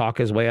try to talk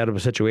his way out of a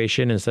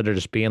situation instead of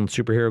just being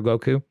superhero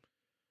Goku.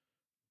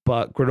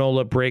 But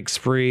Granola breaks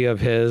free of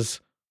his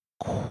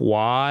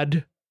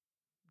quadrant.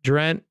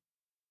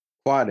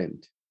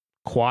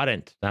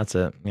 That's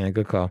it. Yeah,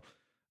 good call.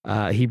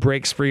 He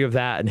breaks free of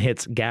that and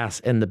hits Gas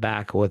in the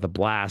back with a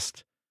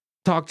blast.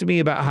 Talk to me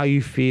about how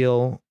you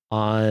feel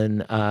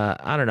on,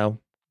 I don't know,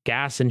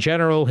 Gas in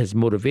general, his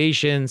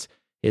motivations,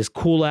 his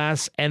cool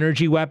ass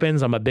energy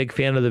weapons. I'm a big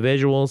fan of the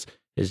visuals,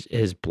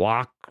 his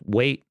block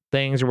weight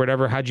things or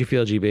whatever. How'd you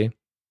feel, GB?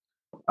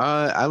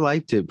 I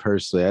liked it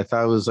personally. I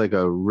thought it was like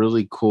a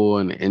really cool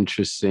and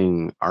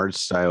interesting art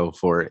style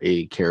for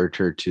a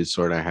character to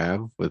sort of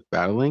have with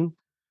battling.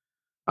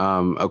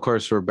 Of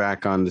course, we're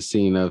back on the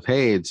scene of,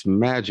 hey, it's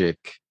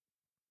magic.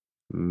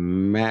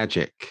 You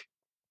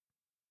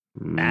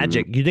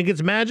think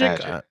it's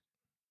magic?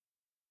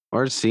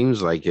 Or it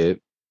seems like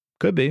it.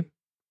 Could be.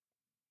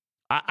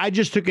 I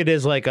just took it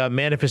as like a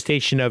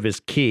manifestation of his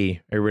ki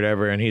or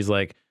whatever. And he's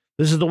like,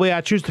 this is the way I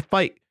choose to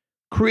fight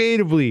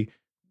creatively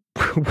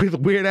with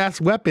weird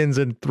ass weapons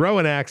and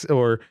throwing axe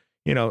or,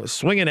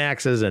 swinging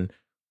axes and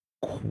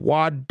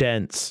quad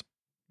dents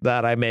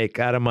that I make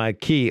out of my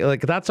ki.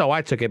 Like, that's how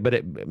I took it,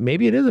 but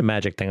maybe it is a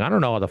magic thing. I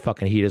don't know how the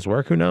fucking heat is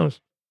work. Who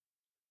knows?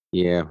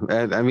 Yeah.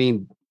 I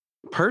mean,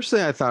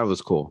 personally, I thought it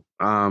was cool.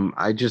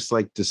 I just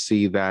like to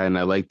see that. And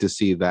I like to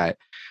see that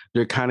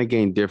they're kind of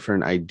getting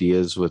different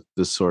ideas with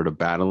this sort of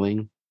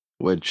battling,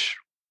 which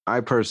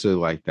I personally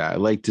like that. I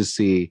like to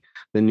see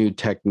the new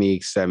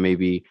techniques that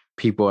maybe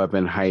people have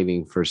been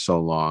hiding for so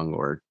long,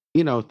 or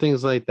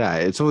things like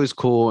that. It's always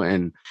cool,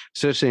 and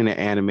especially in an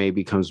anime,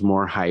 becomes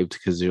more hyped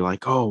because you're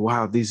like, oh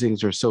wow, these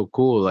things are so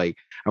cool. Like,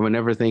 I would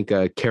never think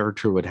a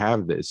character would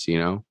have this.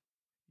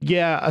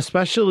 Yeah,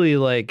 especially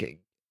like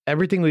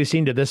everything we've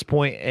seen to this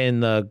point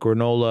in the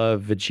Granola,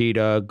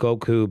 Vegeta,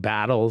 Goku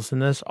battles in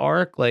this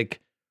arc. Like,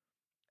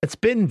 it's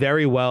been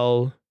very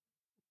well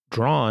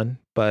drawn,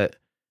 but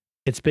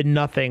it's been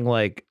nothing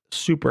like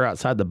super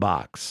outside the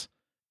box.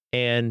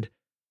 And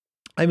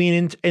I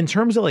mean, in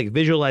terms of like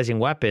visualizing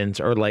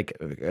weapons or like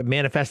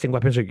manifesting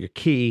weapons with your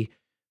ki,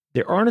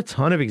 there aren't a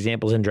ton of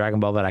examples in Dragon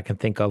Ball that I can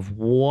think of.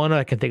 One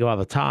I can think of off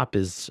the top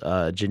is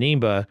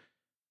Janemba,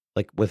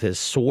 like with his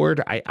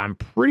sword. I'm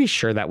pretty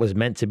sure that was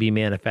meant to be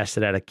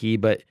manifested out of ki,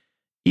 but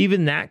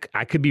even that,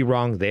 I could be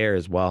wrong there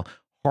as well.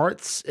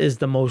 Hearts is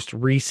the most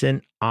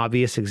recent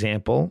obvious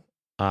example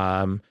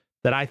that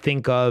I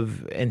think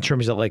of in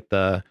terms of like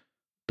the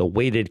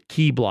weighted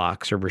key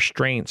blocks or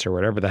restraints or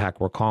whatever the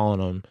heck we're calling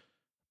them.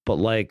 But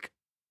like,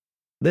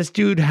 this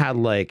dude had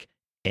like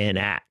an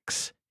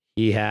axe.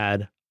 He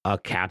had a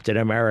Captain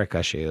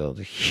America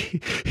shield.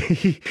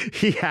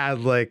 He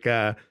had like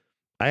I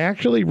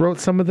actually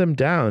wrote some of them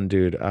down,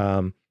 dude.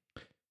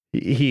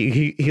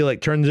 He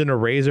like turns into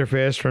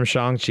Razorfish from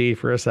Shang-Chi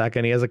for a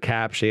second. He has a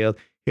cap shield.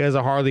 He has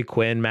a Harley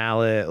Quinn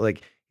mallet.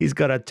 Like, he's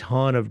got a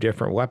ton of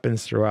different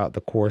weapons throughout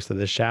the course of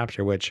this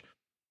chapter, which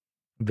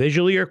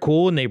visually are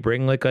cool, and they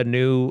bring like a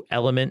new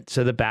element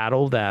to the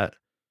battle that,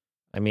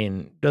 I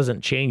mean,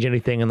 doesn't change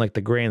anything in like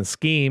the grand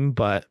scheme,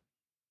 but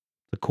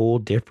a cool,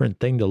 different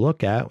thing to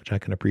look at, which I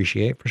can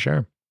appreciate for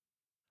sure.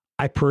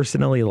 I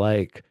personally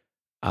like,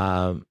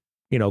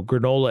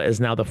 Granola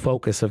is now the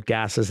focus of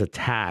Gas's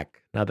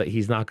attack. Now that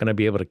he's not going to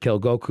be able to kill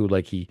Goku,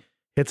 like he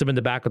hits him in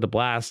the back with the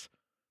blast.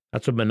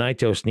 That's when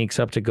Minato sneaks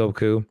up to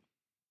Goku,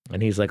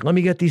 and he's like, "Let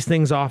me get these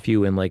things off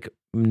you," and like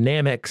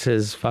Nameks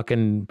his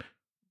fucking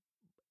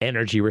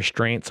energy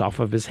restraints off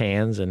of his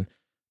hands and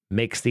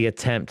makes the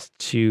attempt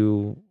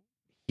to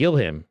heal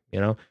him,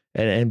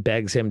 and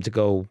begs him to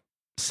go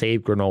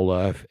save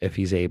Granola if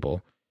he's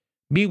able.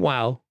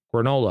 Meanwhile,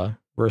 Granola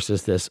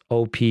versus this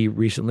OP,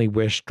 recently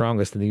wished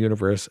strongest in the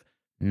universe,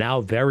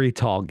 now very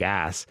tall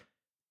Gas,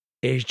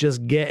 is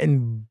just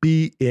getting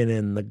beaten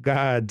in the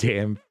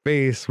goddamn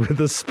face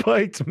with a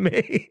spiked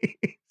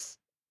mace.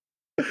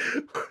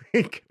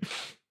 Like,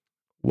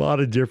 a lot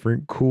of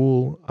different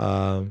cool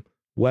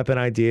weapon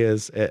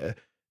ideas.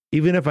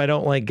 Even if I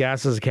don't like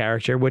Gas's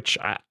character, which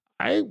I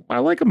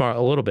like him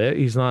a little bit.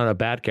 He's not a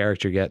bad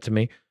character yet to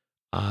me.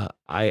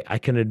 I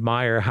can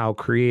admire how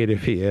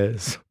creative he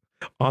is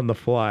on the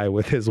fly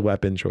with his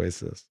weapon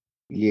choices.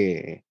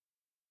 Yeah.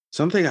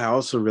 Something I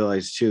also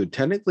realized too,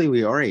 technically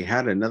we already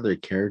had another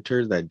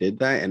character that did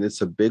that, and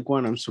it's a big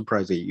one. I'm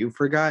surprised that you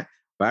forgot,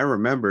 but I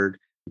remembered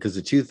because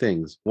of two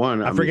things.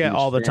 One, I forget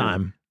all the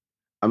time.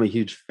 I'm a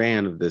huge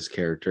fan of this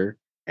character.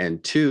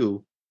 And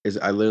two is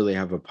I literally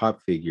have a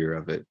pop figure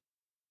of it.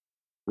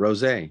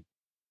 Rose.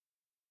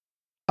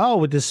 Oh,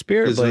 with the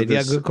Spirit Blade.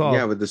 Yeah, good call.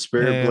 Yeah, with the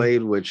Spirit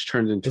Blade, which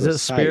turned into a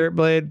scythe. Spirit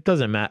Blade?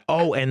 Doesn't matter.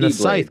 Oh, and the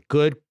scythe.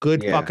 Good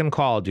fucking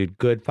call, dude.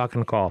 Good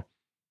fucking call.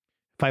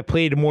 If I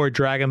played more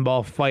Dragon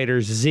Ball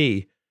Fighters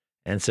Z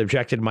and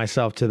subjected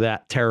myself to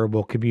that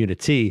terrible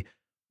community,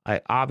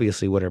 I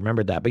obviously would have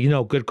remembered that. But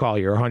good call.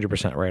 You're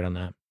 100% right on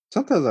that.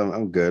 Sometimes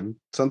I'm good.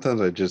 Sometimes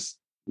I just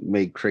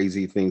make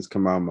crazy things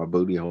come out of my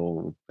booty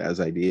hole as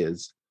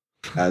ideas,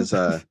 as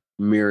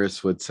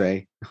Miris would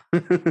say.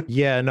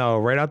 Yeah, no,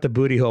 right out the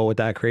booty hole with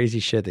that crazy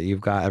shit that you've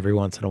got every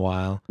once in a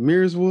while.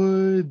 Miris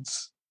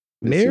Woods.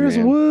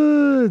 Miris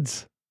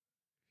Woods.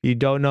 You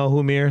don't know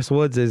who Miris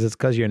Woods is, it's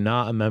because you're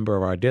not a member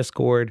of our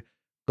Discord.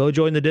 Go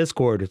join the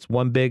Discord. It's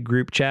one big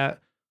group chat.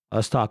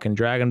 Us talking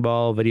Dragon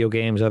Ball, video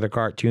games, other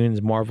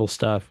cartoons, Marvel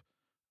stuff.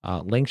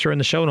 Links are in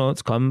the show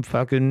notes. Come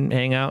fucking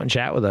hang out and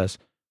chat with us.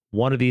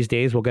 One of these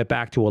days we'll get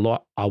back to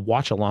a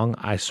watch along,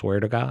 I swear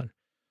to God.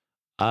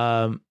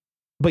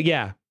 But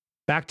yeah,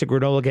 back to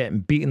Granola getting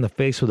beat in the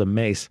face with a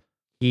mace.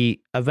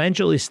 He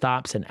eventually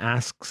stops and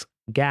asks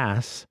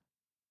Gas,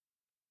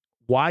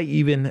 why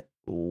even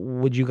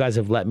would you guys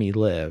have let me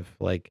live?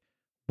 Like,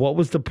 what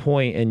was the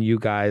point in you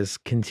guys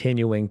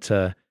continuing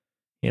to,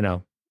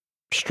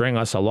 string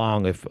us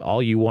along if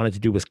all you wanted to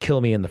do was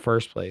kill me in the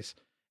first place?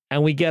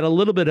 And we get a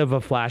little bit of a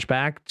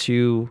flashback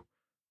to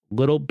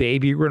little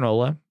baby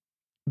Granola.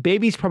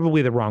 Baby's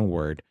probably the wrong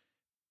word.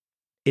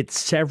 It's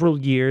several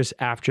years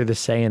after the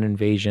Saiyan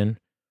invasion.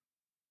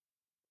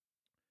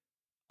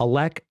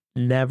 Alec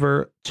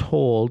never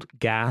told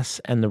Gas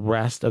and the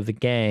rest of the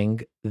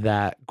gang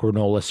that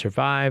Granola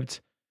survived.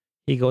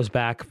 He goes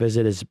back,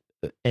 visits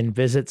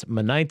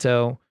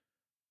Manito,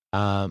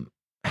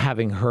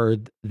 having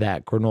heard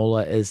that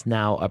Granola is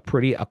now a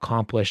pretty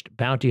accomplished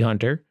bounty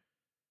hunter.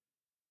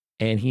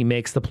 And he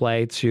makes the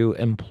play to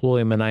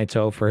employ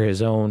Manito for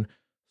his own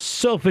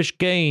selfish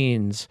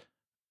gains.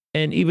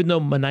 And even though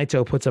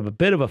Manito puts up a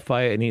bit of a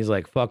fight and he's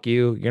like, fuck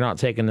you, you're not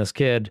taking this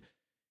kid,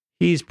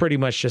 he's pretty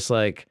much just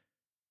like,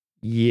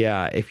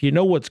 yeah, if you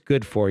know what's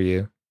good for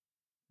you,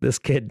 this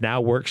kid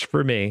now works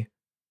for me,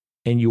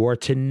 and you are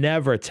to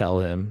never tell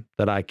him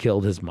that I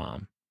killed his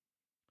mom.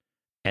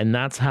 And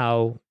that's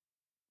how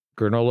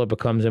Granola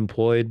becomes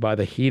employed by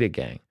the Hida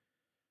gang.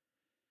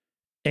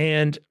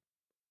 And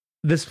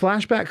this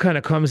flashback kind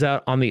of comes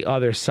out on the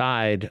other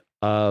side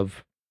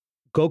of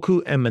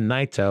Goku and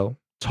Manito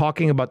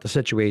talking about the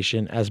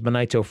situation as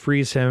Manito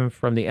frees him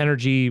from the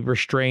energy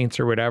restraints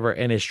or whatever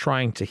and is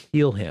trying to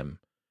heal him.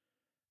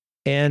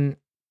 And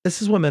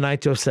this is when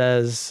Manito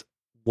says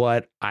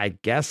what I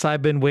guess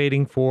I've been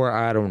waiting for.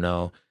 I don't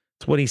know.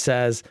 It's what he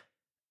says.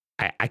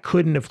 I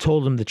couldn't have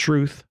told him the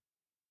truth.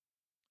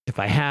 If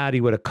I had,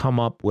 he would have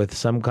come up with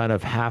some kind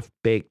of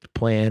half-baked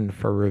plan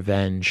for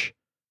revenge,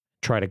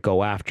 try to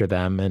go after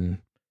them, and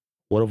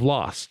would have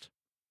lost.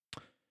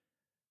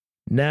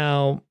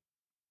 Now,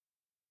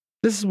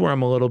 this is where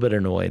I'm a little bit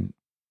annoyed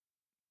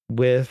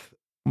with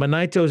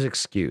Manito's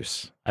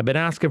excuse. I've been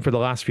asking for the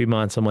last few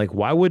months, I'm like,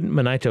 why wouldn't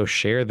Manito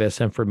share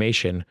this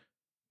information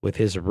with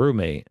his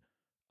roommate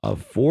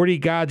of 40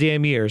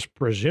 goddamn years,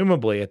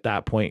 presumably at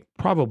that point,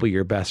 probably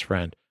your best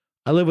friend?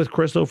 I lived with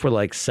Crystal for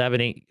like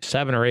 7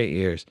 or 8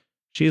 years.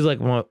 She's like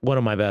one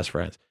of my best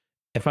friends.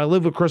 If I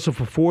lived with Crystal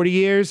for 40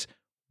 years,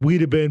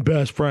 we'd have been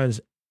best friends,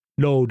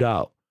 no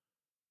doubt.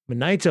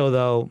 Manito,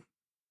 though,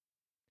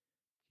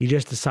 he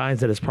just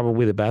decides that it's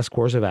probably the best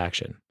course of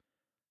action.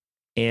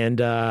 And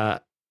I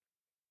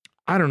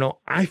don't know.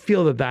 I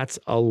feel that that's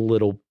a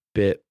little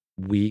bit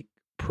weak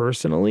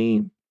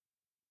personally.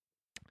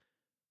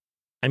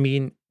 I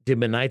mean, did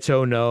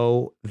Manito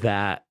know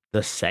that the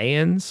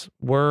Saiyans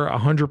were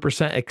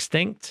 100%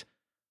 extinct?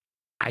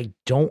 I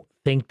don't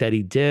think that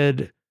he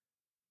did.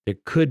 There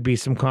could be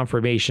some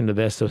confirmation to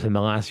this within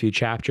the last few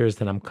chapters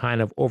that I'm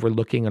kind of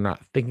overlooking or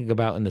not thinking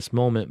about in this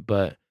moment.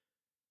 But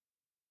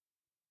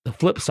the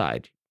flip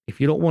side, if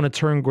you don't want to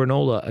turn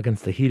Granola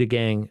against the Hida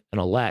gang and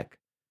Alec,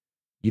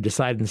 you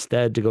decide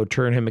instead to go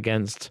turn him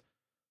against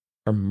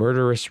a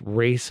murderous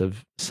race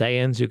of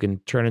Saiyans who can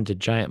turn into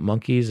giant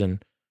monkeys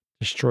and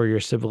destroy your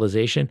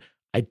civilization.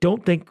 I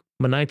don't think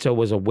Manito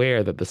was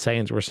aware that the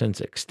Saiyans were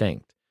since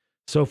extinct.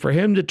 So for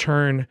him to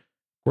turn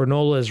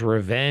Granola's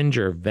revenge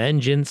or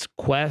vengeance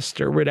quest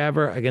or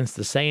whatever against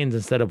the Saiyans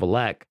instead of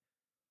Alec,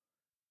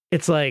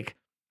 it's like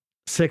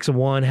 6 of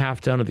one,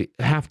 half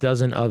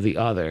dozen of the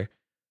other.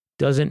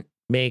 Doesn't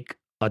make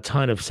a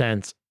ton of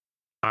sense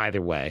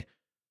either way.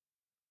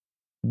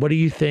 What do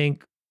you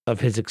think of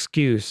his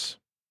excuse,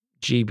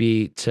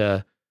 GB,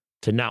 to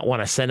not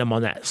want to send him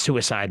on that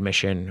suicide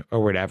mission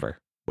or whatever?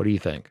 What do you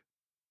think?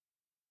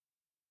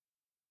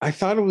 I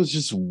thought it was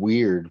just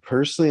weird.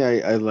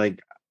 Personally,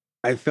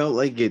 I felt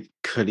like it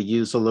could have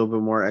used a little bit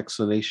more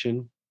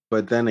explanation,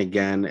 but then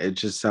again, it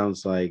just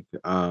sounds like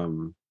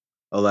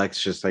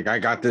Alex just like, I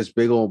got this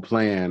big old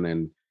plan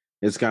and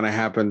it's gonna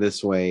happen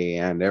this way,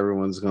 and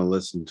everyone's gonna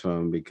listen to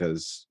him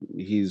because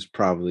he's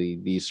probably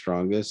the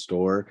strongest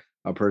or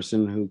a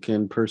person who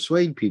can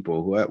persuade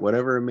people,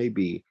 whatever it may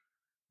be.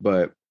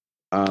 But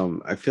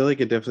I feel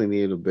like it definitely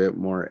needed a bit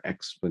more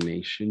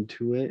explanation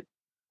to it.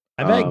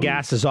 I bet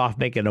Gas is off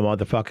making a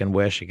motherfucking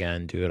wish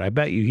again, dude. I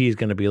bet you he's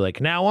going to be like,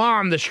 now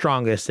I'm the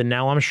strongest and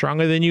now I'm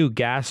stronger than you,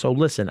 Gas. So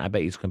listen, I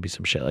bet he's going to be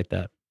some shit like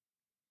that.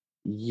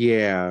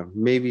 Yeah,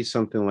 maybe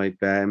something like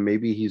that.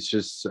 Maybe he's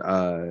just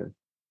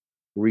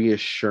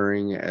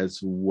reassuring as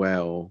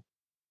well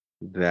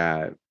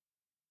that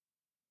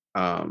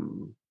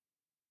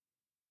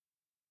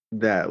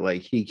that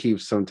like he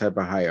keeps some type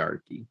of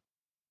hierarchy,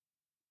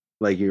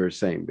 like you were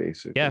saying,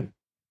 basically. Yeah.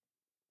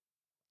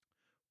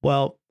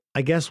 Well,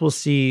 I guess we'll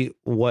see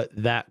what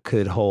that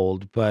could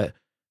hold. But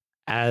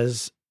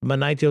as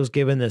Manito's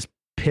given this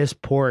piss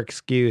poor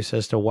excuse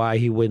as to why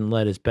he wouldn't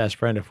let his best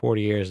friend of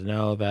 40 years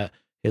know that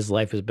his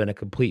life has been a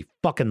complete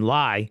fucking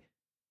lie,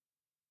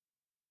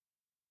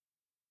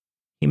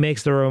 he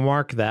makes the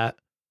remark that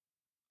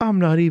I'm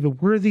not even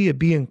worthy of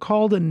being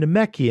called a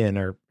Namekian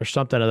or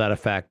something to that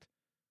effect,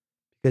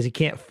 because he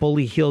can't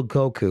fully heal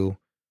Goku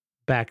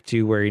back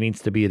to where he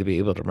needs to be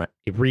able to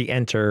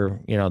re-enter,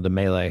 the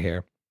melee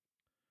here.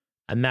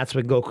 And that's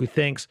when Goku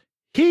thinks,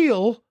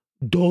 heal?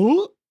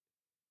 Duh?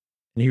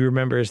 And he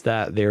remembers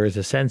that there is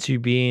a sensu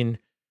bean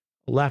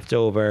left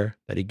over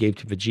that he gave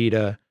to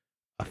Vegeta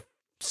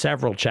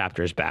several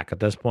chapters back at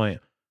this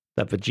point,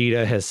 that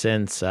Vegeta has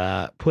since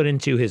put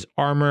into his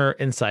armor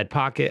inside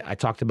pocket. I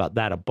talked about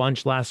that a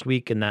bunch last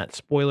week in that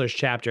spoilers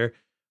chapter,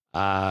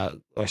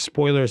 or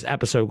spoilers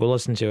episode. Go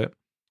listen to it.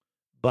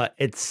 But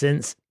it's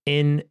since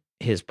in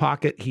his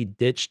pocket. He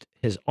ditched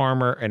his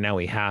armor and now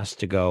he has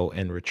to go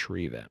and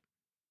retrieve it.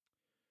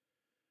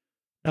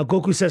 Now,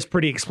 Goku says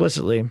pretty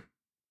explicitly,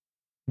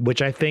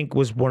 which I think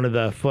was one of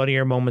the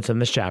funnier moments in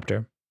this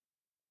chapter.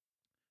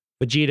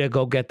 Vegeta,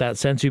 go get that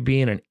sensu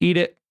bean and eat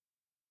it.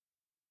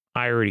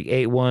 I already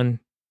ate one.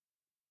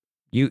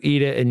 You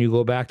eat it and you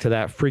go back to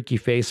that freaky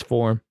face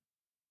form.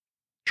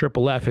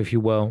 Triple F, if you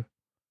will.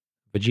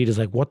 Vegeta's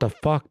like, what the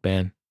fuck,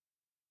 man?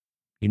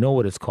 You know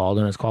what it's called,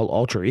 and it's called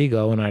Ultra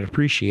Ego, and I'd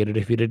appreciate it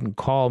if you didn't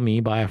call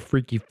me by a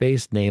freaky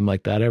face name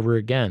like that ever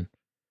again.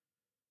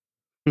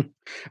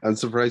 I'm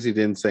surprised he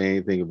didn't say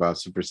anything about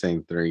Super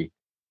Saiyan 3.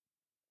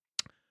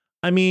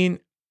 I mean,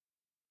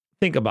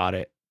 think about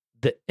it.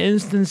 The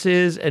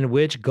instances in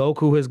which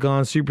Goku has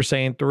gone Super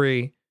Saiyan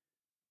 3,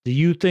 do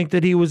you think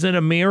that he was in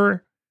a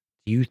mirror?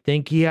 Do you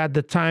think he had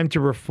the time to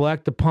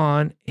reflect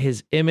upon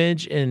his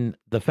image and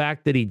the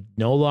fact that he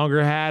no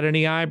longer had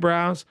any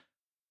eyebrows?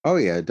 Oh,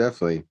 yeah,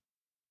 definitely.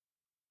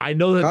 I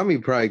know that Kami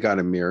probably got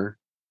a mirror.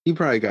 He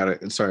probably got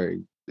it.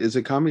 Sorry, is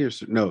it Kami or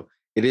no?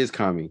 It is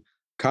Kami.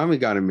 Kami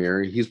got a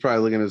mirror. He's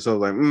probably looking at himself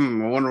like, I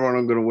wonder what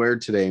I'm going to wear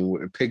today,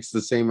 and picks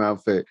the same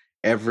outfit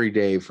every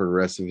day for the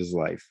rest of his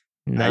life.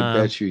 Nah, I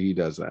bet you he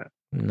does that.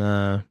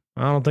 Nah,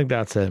 I don't think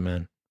that's it,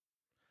 man.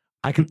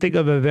 I can think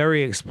of a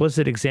very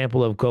explicit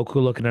example of Goku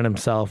looking at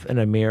himself in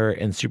a mirror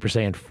in Super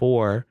Saiyan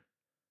 4,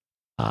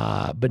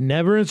 but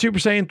never in Super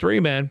Saiyan 3,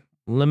 man.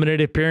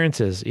 Limited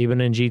appearances, even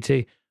in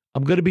GT.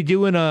 I'm going to be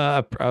doing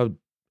a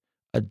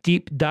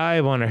deep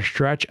dive on a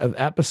stretch of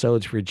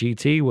episodes for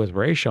GT with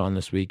Rayshawn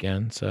this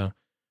weekend. So,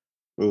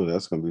 oh,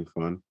 that's going to be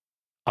fun.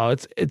 Oh,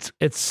 it's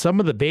some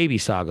of the Baby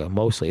Saga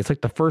mostly. It's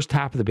like the first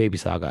half of the Baby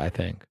Saga, I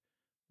think.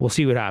 We'll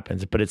see what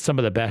happens, but it's some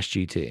of the best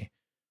GT.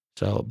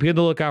 So be on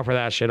the lookout for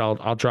that shit.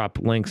 I'll drop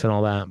links and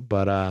all that.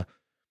 But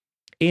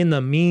in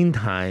the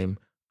meantime,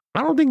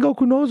 I don't think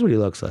Goku knows what he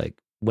looks like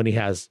when he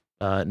has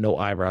no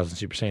eyebrows in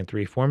Super Saiyan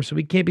 3 form. So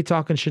we can't be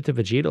talking shit to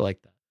Vegeta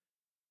like that.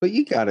 But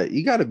you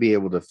gotta be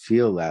able to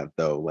feel that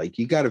though. Like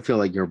you gotta feel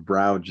like your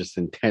brow just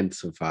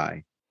intensify.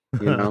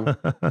 You know,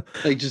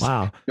 like just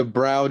wow. The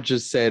brow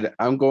just said,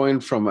 "I'm going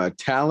from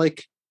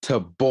italic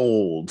to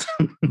bold."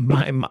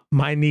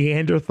 my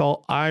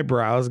Neanderthal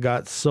eyebrows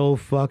got so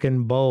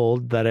fucking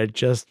bold that it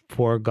just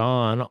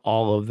foregone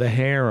all of the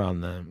hair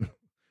on them.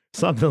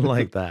 Something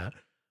like that.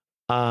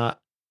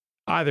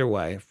 Either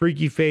way,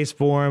 freaky face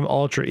form,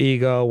 ultra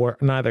ego, we're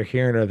neither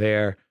here nor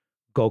there.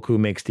 Goku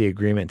makes the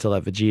agreement to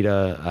let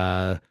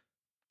Vegeta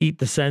eat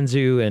the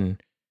senzu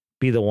and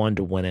be the one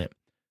to win it.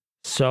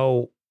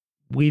 So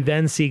we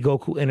then see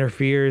Goku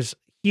interferes,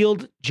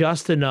 healed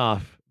just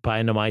enough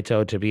by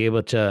Namaito to be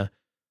able to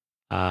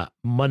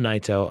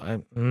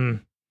Monaito.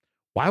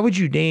 Why would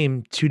you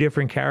name two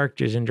different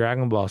characters in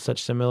Dragon Ball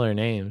such similar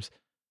names?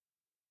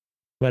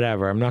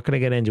 Whatever. I'm not going to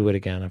get into it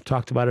again. I've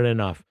talked about it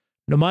enough.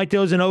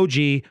 Namaito's an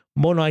OG.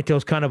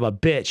 Monaito's kind of a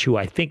bitch who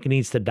I think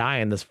needs to die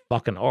in this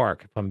fucking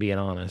arc, if I'm being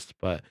honest.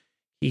 But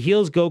he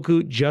heals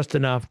Goku just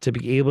enough to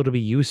be able to be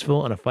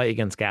useful in a fight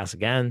against Gas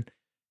again.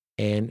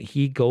 And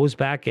he goes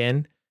back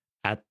in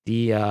at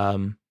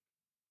the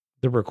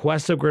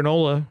request of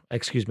Granola,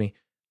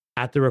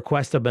 at the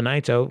request of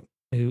Monaito,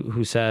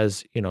 who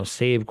says,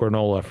 save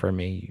Granola for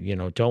me.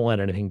 Don't let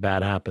anything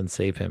bad happen.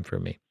 Save him for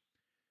me.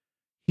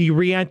 He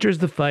re-enters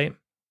the fight,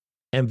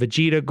 and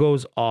Vegeta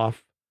goes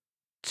off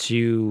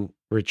to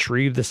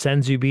retrieve the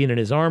senzu bean in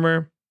his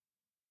armor.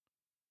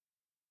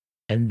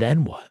 And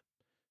then what?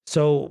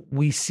 So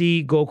we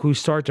see Goku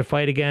start to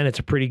fight again. It's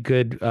a pretty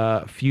good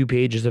few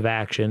pages of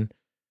action.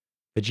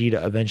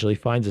 Vegeta eventually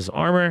finds his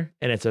armor,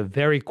 and it's a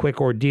very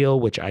quick ordeal,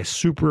 which I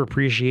super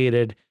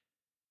appreciated.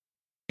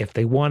 If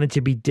they wanted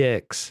to be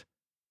dicks,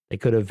 they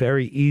could have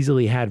very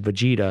easily had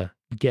Vegeta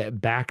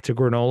get back to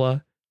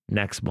Granola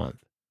next month.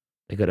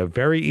 They could have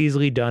very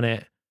easily done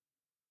it.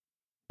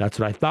 That's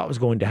what I thought was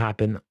going to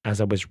happen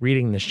as I was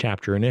reading this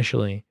chapter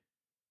initially.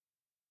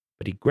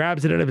 But he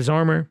grabs it out of his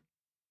armor,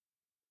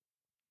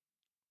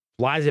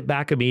 flies it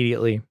back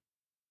immediately.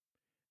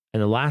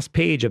 And the last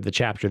page of the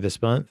chapter this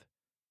month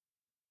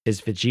is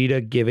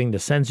Vegeta giving the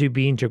senzu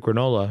bean to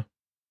Granola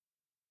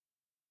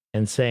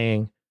and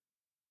saying,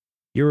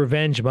 your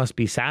revenge must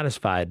be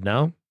satisfied,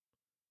 no?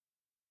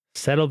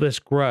 Settle this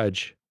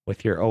grudge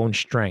with your own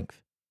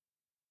strength,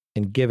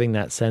 and giving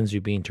that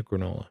senzu bean to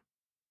Granola.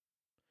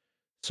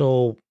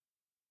 So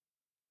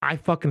I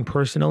fucking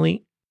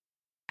personally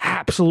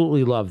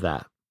absolutely love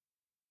that.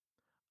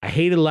 I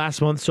hated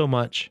last month so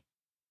much.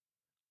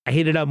 I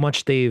hated how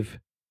much they've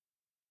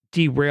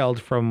derailed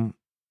from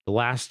the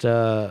last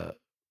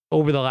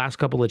over the last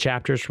couple of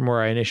chapters from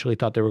where I initially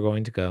thought they were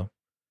going to go.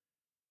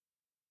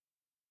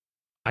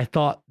 I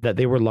thought that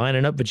they were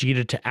lining up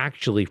Vegeta to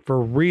actually,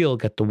 for real,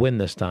 get the win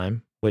this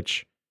time,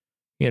 which,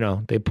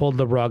 they pulled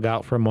the rug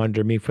out from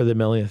under me for the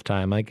millionth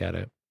time. I get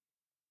it.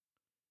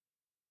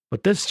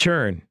 But this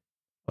turn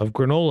of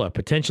Granola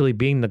potentially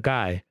being the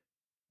guy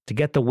to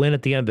get the win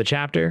at the end of the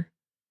chapter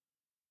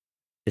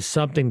is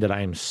something that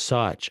I am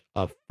such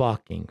a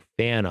fucking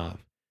fan of.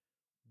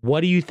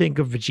 What do you think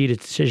of Vegeta's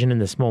decision in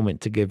this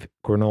moment to give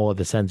Granola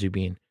the senzu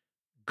bean?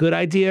 Good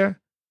idea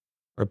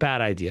or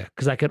bad idea?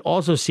 Because I could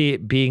also see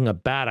it being a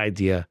bad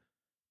idea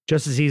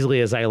just as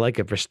easily as I like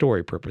it for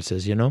story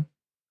purposes, you know?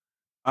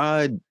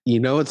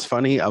 It's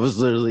funny. I was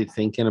literally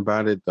thinking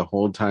about it the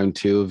whole time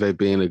too, of it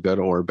being a good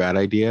or bad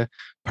idea.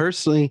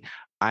 Personally,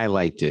 I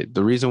liked it.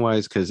 The reason why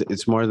is because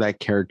it's more that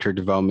character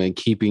development,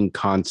 keeping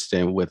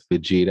constant with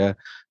Vegeta,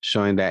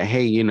 showing that,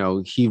 hey,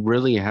 he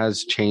really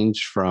has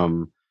changed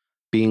from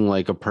being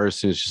like a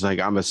person who's just like,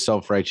 I'm a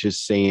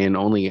self-righteous Saiyan,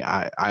 only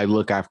I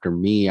look after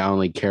me, I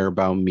only care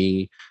about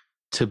me,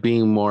 to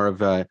being more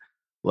of a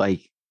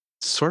like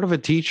sort of a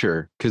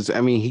teacher. Cause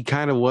I mean, he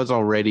kind of was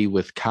already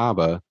with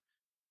Kaba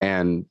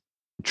and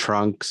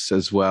Trunks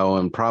as well,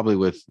 and probably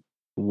with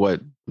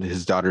what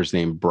his daughter's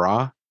name,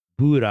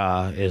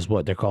 Buddha is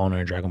what they're calling her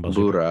in Dragon Ball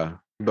Super. Buddha.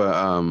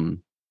 But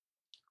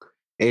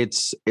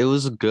it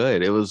was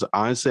good. It was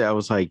honestly, I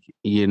was like,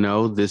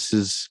 this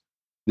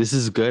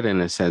is good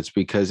in a sense,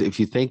 because if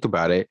you think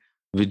about it,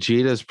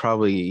 Vegeta's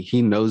probably,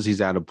 he knows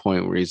he's at a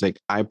point where he's like,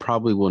 I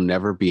probably will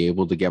never be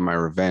able to get my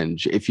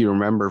revenge. If you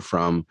remember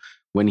from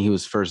when he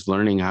was first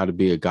learning how to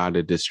be a god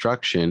of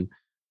destruction,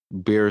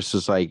 Beerus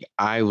was like,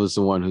 I was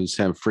the one who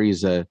sent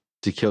Frieza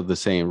to kill the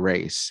Saiyan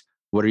race.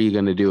 What are you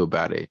going to do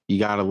about it? You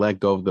got to let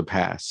go of the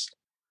past.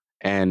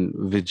 And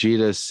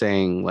Vegeta's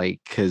saying, like,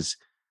 because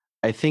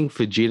I think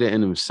Vegeta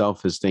in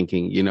himself is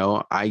thinking,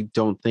 I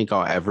don't think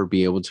I'll ever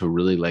be able to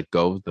really let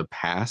go of the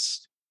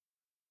past,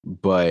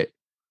 but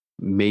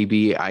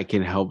maybe I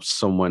can help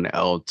someone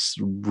else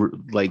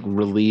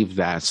relieve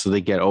that so they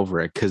get over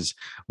it. Because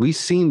we've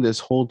seen this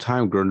whole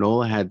time,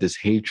 Granola had this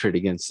hatred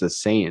against the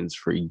Saiyans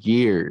for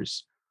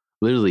years,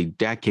 literally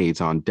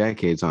decades on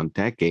decades on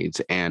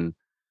decades. And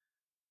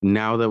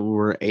now that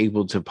we're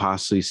able to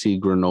possibly see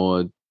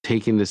Granola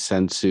taking the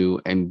Sensu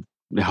and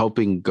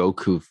helping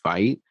Goku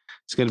fight,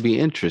 it's going to be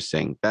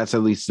interesting. That's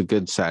at least the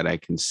good side I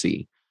can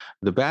see.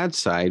 The bad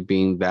side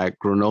being that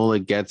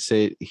Granola gets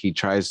it, he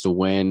tries to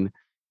win,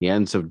 he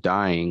ends up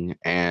dying,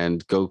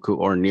 and Goku,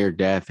 or near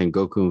death, and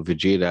Goku and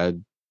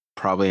Vegeta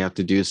probably have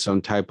to do some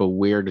type of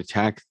weird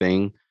attack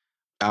thing.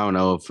 I don't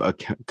know, if a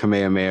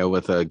Kamehameha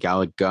with a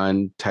Gallic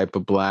gun type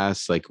of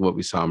blast, like what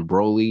we saw in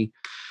Broly.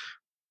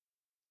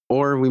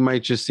 Or we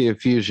might just see a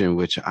fusion,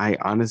 which I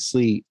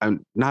honestly,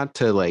 I'm not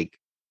to like,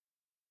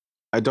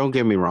 don't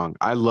get me wrong.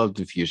 I love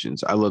the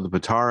fusions. I love the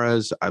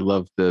Pataras. I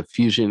love the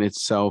fusion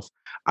itself.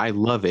 I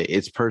love it.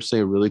 It's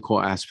personally a really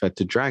cool aspect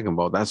to Dragon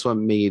Ball. That's what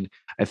made,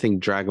 I think,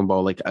 Dragon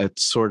Ball like a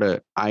sort of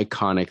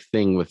iconic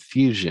thing with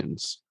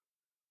fusions.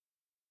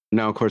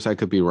 Now, of course, I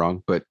could be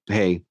wrong, but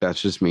hey,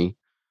 that's just me.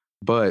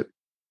 But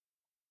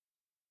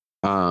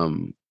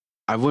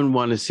I wouldn't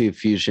want to see a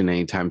fusion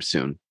anytime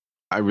soon.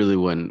 I really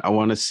wouldn't. I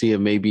want to see it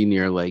maybe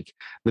near like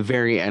the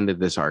very end of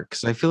this arc,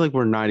 because I feel like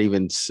we're not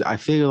even. I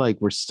feel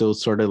like we're still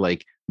sort of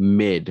like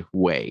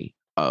midway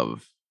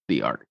of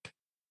the arc.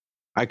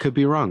 I could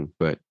be wrong,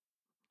 but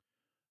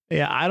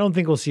Yeah, I don't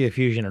think we'll see a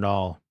fusion at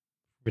all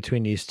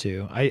between these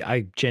two.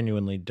 I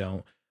genuinely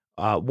don't.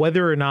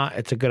 Whether or not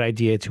it's a good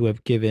idea to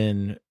have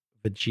given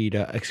for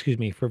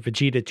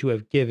Vegeta to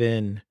have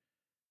given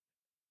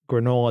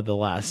Granola the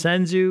last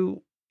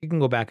Senzu, you can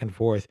go back and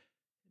forth.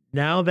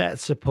 Now that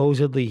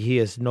supposedly he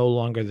is no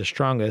longer the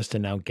strongest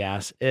and now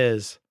Gas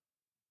is,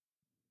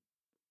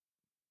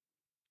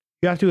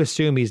 you have to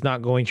assume he's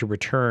not going to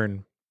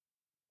return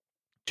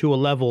to a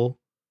level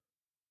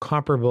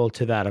comparable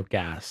to that of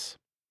Gas.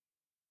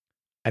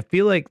 I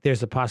feel like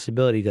there's a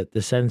possibility that the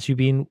Senzu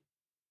Bean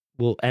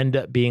will end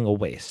up being a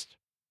waste.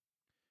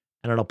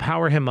 And it'll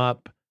power him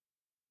up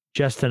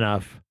just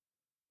enough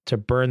to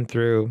burn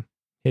through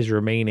his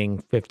remaining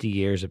 50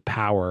 years of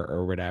power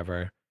or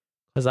whatever.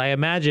 Because I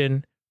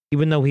imagine,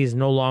 even though he's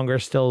no longer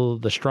still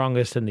the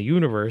strongest in the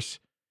universe,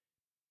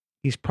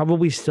 he's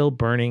probably still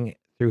burning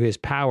through his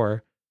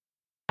power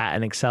at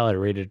an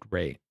accelerated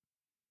rate.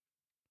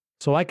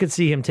 So I could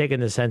see him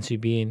taking the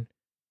Senzu Bean,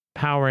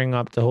 powering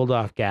up to hold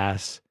off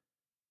Gas,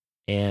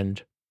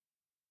 and,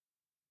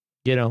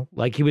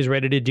 like he was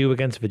ready to do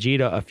against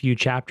Vegeta a few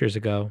chapters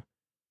ago,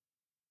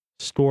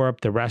 store up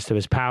the rest of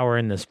his power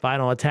in this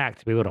final attack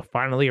to be able to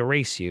finally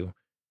erase you.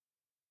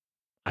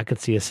 I could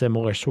see a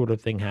similar sort of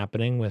thing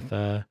happening with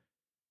him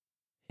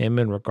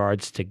in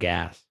regards to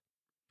Gas.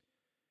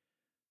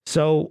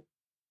 So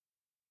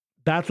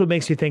that's what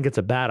makes you think it's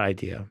a bad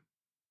idea.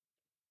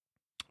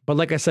 But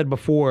like I said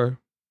before,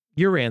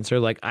 your answer,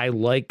 like, I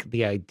like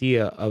the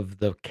idea of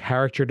the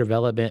character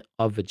development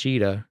of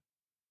Vegeta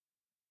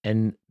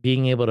and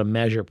being able to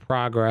measure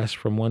progress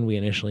from when we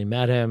initially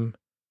met him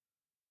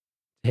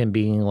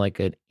being like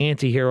an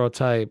anti-hero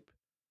type,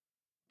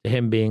 to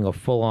him being a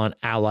full-on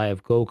ally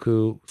of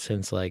Goku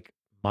since like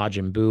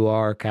Majin Buu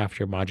arc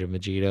after Majin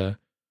Vegeta.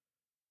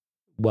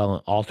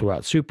 Well, all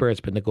throughout Super, it's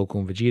been the Goku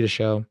and Vegeta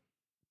show.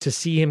 To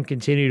see him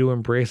continue to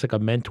embrace like a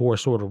mentor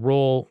sort of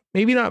role,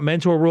 maybe not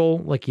mentor role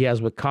like he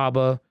has with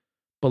Kaba,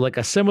 but like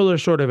a similar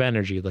sort of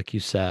energy, like you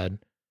said.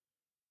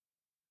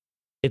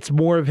 It's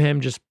more of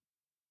him just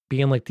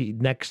being like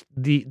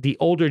the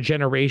older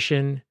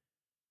generation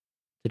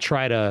to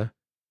try to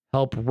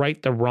help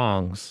right the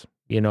wrongs,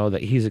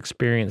 that he's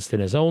experienced in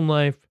his own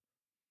life,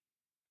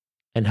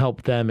 and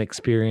help them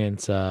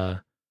experience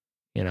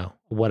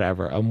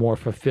whatever, a more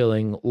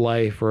fulfilling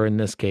life, or in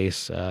this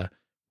case,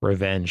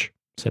 revenge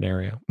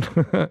scenario.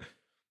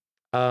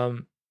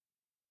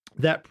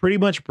 That pretty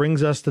much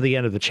brings us to the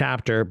end of the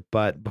chapter.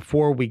 But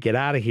before we get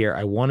out of here,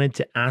 I wanted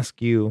to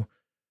ask you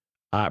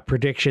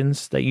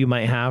predictions that you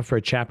might have for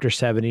chapter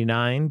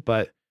 79,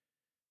 but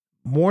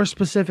more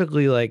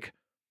specifically, like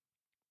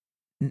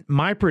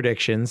my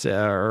predictions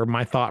or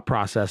my thought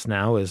process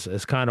now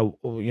is kind of,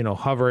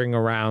 hovering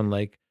around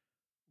like,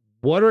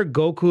 what are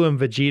Goku and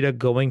Vegeta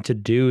going to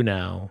do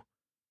now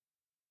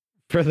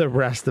for the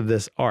rest of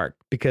this arc?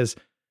 Because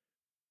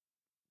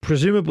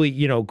presumably,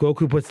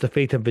 Goku puts the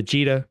faith in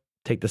Vegeta,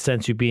 take the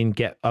Sensu Bean,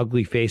 get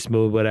ugly face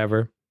mode,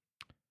 whatever.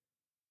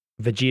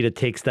 Vegeta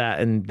takes that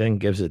and then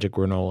gives it to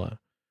Granola.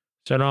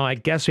 So now I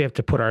guess we have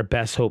to put our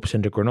best hopes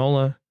into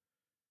Granola.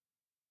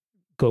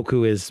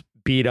 Goku is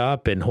beat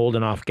up and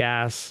holding off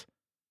gas.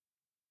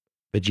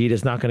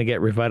 Vegeta's not going to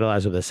get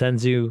revitalized with a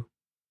Senzu.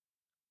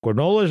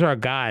 Granola's our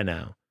guy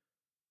now.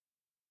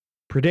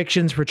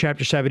 Predictions for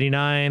chapter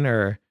 79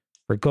 or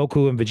for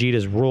Goku and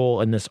Vegeta's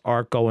role in this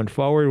arc going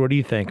forward? What do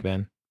you think,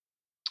 man?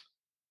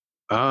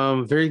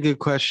 Very good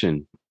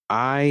question.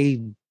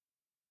 I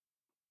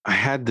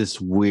had this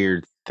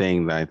weird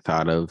thing that I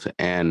thought of,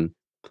 and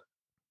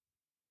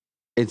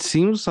it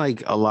seems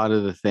like a lot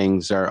of the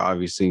things are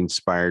obviously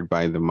inspired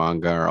by the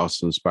manga, are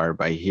also inspired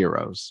by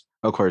heroes.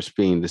 Of course,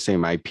 being the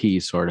same IP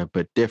sort of,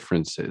 but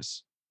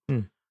differences.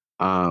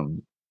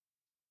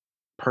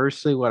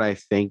 Personally, what I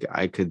think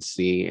I could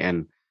see,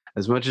 and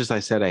as much as I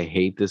said I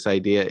hate this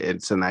idea,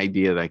 it's an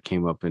idea that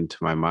came up into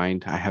my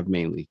mind. I have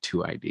mainly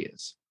two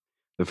ideas.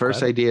 The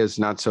first idea is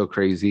not so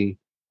crazy.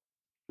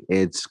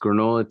 It's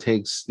Granola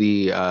takes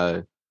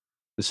the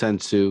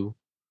Sensu,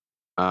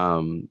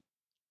 Vegeta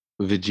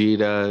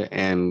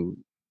and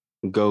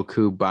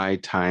Goku buy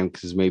time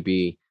because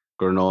maybe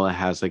Granola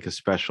has like a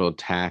special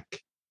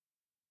attack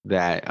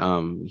that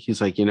he's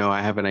like,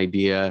 I have an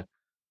idea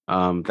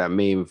that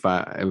may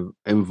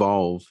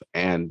involve,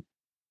 and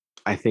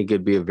I think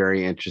it'd be a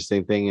very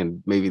interesting thing.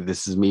 And maybe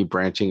this is me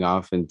branching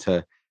off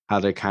into how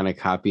they're kind of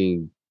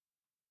copying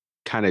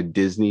kind of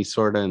Disney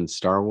sort of in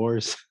Star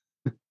Wars.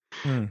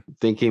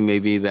 Thinking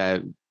maybe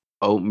that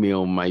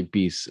Oatmeal might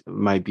be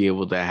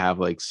able to have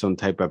like some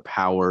type of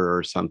power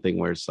or something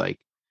where it's like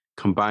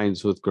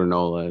combines with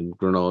Granola and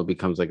Granola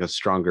becomes like a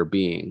stronger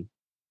being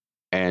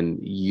and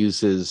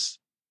uses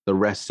the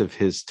rest of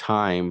his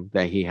time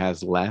that he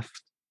has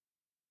left.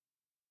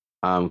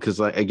 Because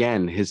like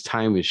again, his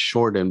time is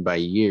shortened by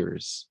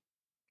years.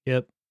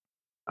 Yep.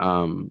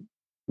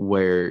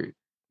 Where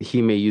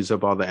he may use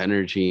up all the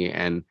energy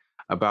and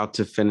about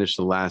to finish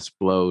the last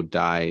blow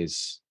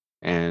dies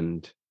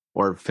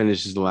or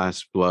finishes the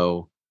last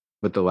blow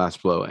with the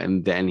last blow,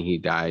 and then he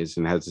dies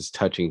and has this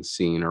touching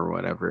scene or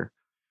whatever.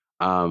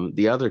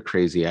 The other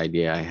crazy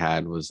idea I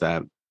had was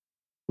that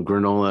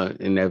Granola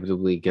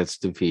inevitably gets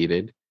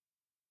defeated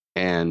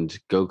and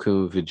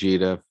Goku and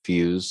Vegeta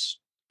fuse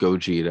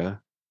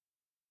Gogeta,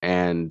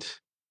 and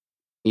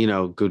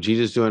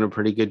Gogeta's doing a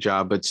pretty good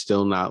job, but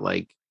still not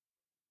like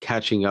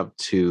catching up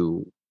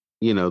to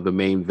the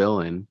main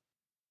villain.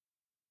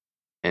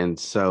 And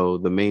so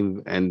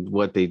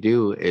what they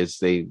do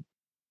is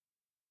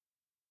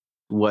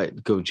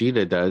what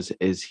Gogeta does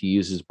is he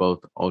uses both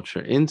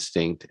Ultra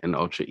Instinct and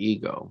Ultra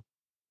Ego.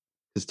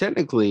 Because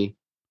technically,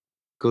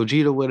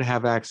 Gogeta would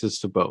have access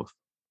to both.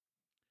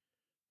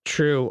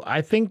 True.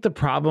 I think the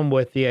problem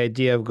with the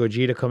idea of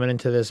Gogeta coming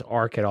into this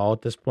arc at all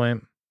at this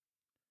point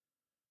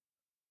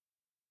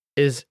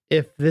is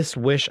if this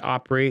wish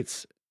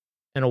operates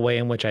in a way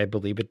in which I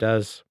believe it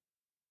does.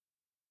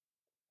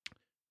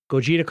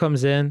 Gogeta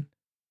comes in,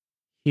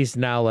 he's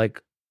now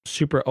like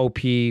super OP,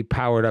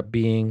 powered up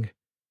being.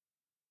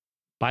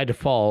 By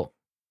default,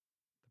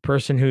 the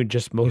person who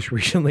just most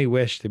recently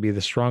wished to be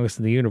the strongest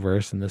in the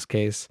universe, in this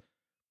case,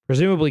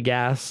 presumably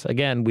Gas.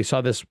 Again, we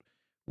saw this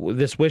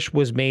wish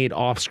was made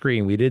off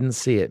screen. We didn't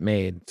see it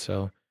made.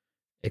 So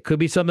it could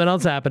be something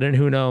else happening.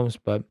 Who knows?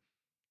 But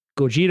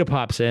Gogeta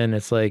pops in.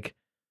 It's like,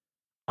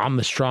 I'm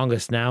the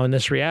strongest now in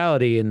this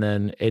reality. And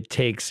then it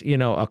takes,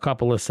 a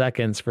couple of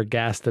seconds for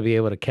Gas to be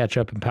able to catch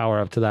up and power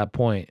up to that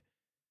point.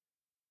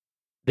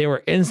 There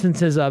were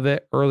instances of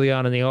it early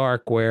on in the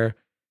arc where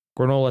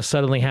Granola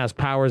suddenly has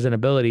powers and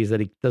abilities that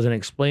he doesn't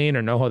explain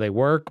or know how they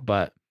work,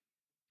 but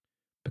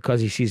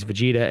because he sees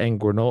Vegeta and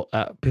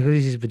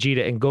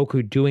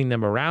Goku doing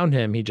them around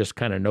him, he just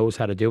kind of knows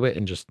how to do it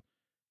and just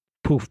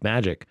poof,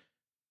 magic.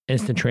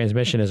 Instant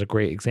transmission is a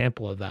great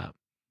example of that.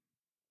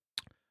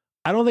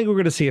 I don't think we're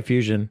going to see a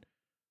fusion.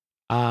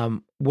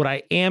 What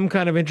I am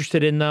kind of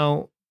interested in,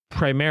 though,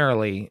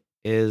 primarily,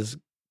 is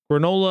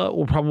Granola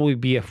will probably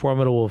be a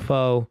formidable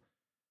foe.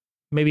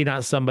 Maybe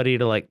not somebody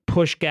to like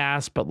push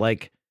Gas, but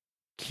like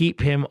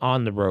keep him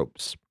on the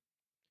ropes.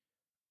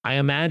 I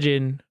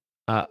imagine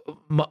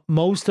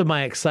most of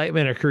my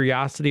excitement or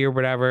curiosity or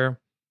whatever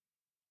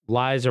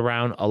lies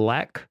around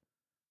Alec.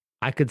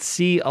 I could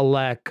see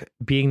Alec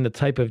being the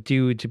type of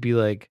dude to be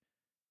like,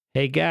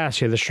 hey,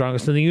 Gas, you're the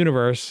strongest in the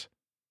universe.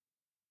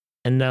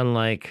 And then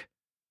like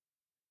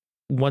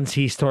once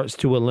he starts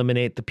to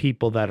eliminate the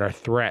people that are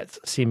threats,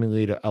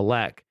 seemingly to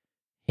elect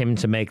him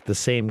to make the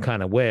same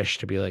kind of wish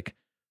to be like,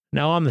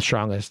 now I'm the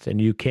strongest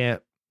and you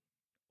can't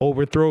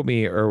overthrow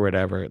me or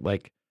whatever.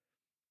 Like,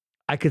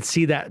 I could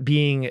see that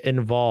being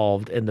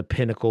involved in the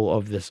pinnacle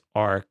of this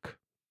arc.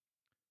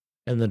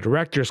 And the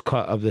director's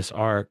cut of this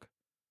arc,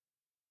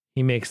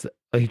 he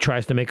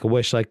tries to make a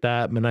wish like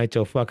that.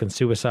 Minaito fucking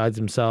suicides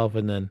himself,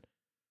 and then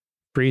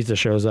Frieza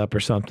shows up or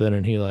something,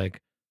 and he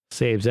like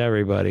saves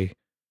everybody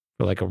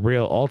for like a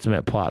real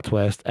ultimate plot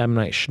twist. M.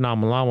 Night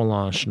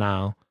Shyamalan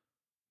Schnau.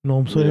 You know what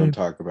I'm We saying? don't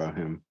talk about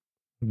him.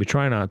 We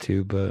try not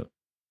to, but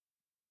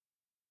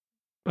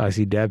I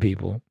see dead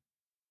people.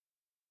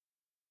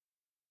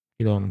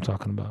 You know what I'm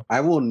talking about.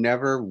 I will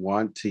never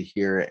want to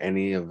hear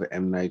any of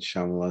M. Night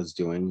Shyamalan's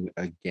doing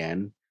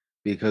again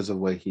because of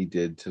what he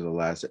did to The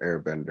Last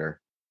Airbender.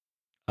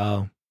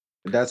 Oh,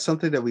 That's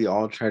something that we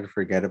all try to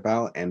forget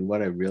about. And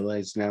what I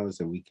realize now is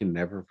that we can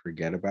never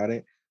forget about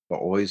it, but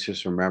always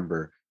just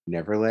remember,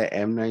 never let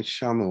M. Night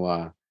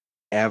Shyamalan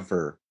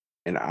ever,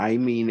 and I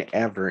mean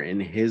ever,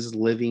 in his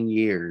living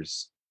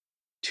years,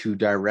 to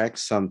direct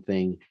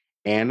something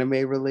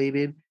anime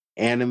related,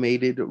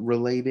 animated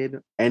related,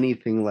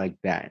 anything like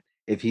that.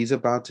 If he's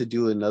about to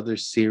do another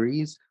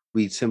series,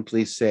 we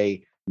simply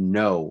say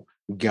no,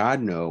 God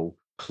no,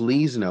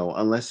 please no,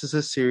 unless it's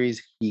a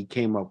series he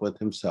came up with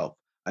himself.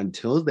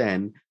 Until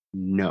then,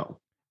 no.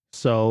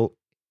 so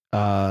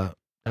that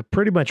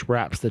pretty much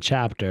wraps the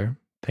chapter.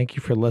 Thank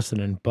you for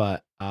listening.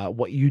 But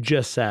what you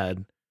just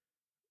said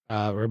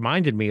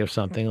reminded me of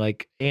something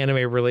like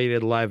anime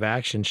related live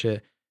action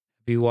shit.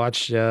 Have you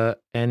watched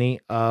any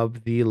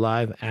of the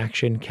live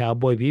action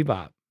Cowboy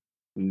Bebop?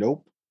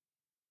 Nope.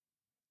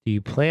 Do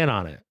you plan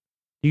on it?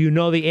 Do you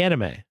know the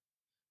anime?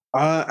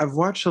 I've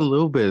watched a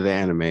little bit of the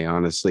anime,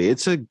 honestly.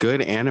 It's a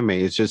good anime.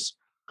 It's just,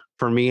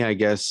 for me, I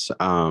guess,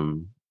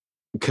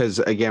 because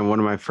again, one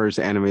of my first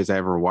animes I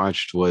ever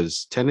watched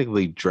was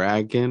technically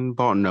Dragon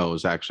Ball. No, it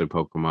was actually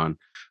Pokemon.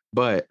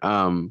 But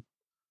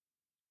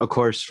of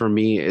course, for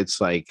me, it's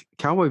like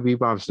Cowboy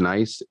Bebop's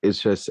nice.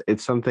 It's just,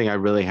 it's something I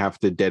really have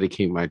to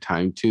dedicate my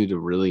time to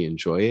really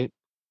enjoy it.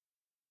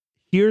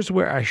 Here's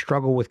where I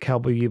struggle with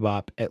Cowboy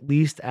Bebop, at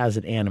least as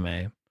an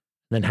anime,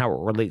 than how it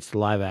relates to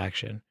live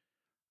action.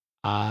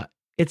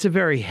 It's a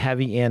very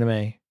heavy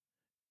anime.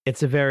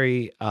 It's a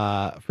very,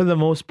 for the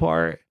most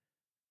part,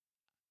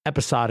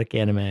 episodic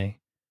anime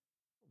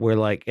where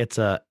like it's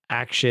a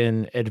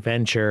action,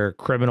 adventure,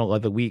 criminal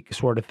of the week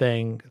sort of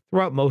thing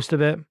throughout most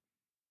of it.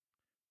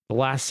 The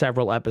last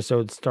several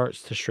episodes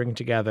starts to string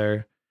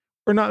together,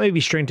 or not maybe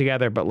string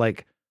together, but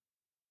like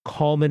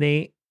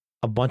culminate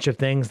a bunch of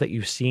things that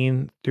you've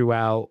seen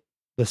throughout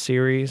the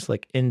series,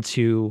 like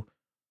into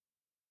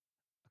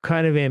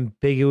kind of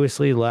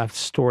ambiguously left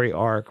story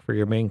arc for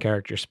your main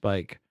character,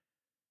 Spike.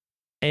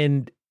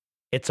 And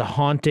it's a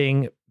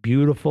haunting,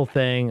 beautiful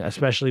thing,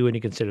 especially when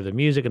you consider the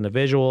music and the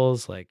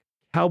visuals. Like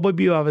Cowboy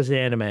Bebop as an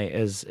anime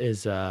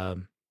is I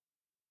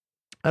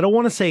don't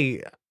want to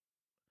say,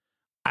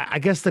 I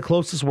guess the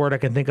closest word I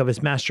can think of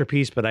is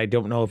masterpiece, but I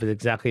don't know if it's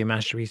exactly a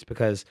masterpiece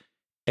because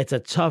it's a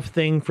tough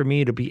thing for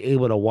me to be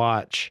able to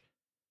watch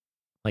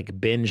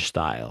like binge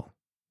style.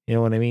 You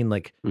know what I mean?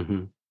 Like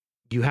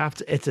you have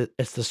to,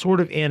 it's the sort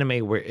of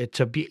anime where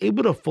to be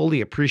able to fully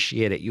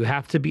appreciate it, you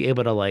have to be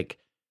able to like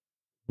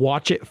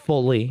watch it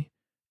fully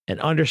and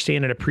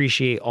understand and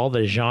appreciate all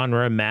the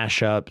genre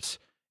mashups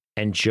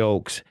and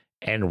jokes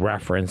and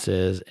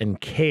references and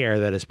care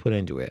that is put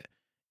into it.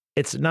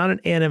 It's not an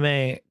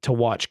anime to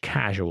watch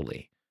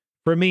casually,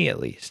 for me at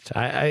least.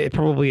 It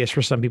probably is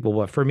for some people,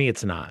 but for me,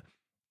 it's not.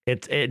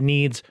 It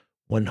needs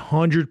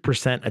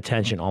 100%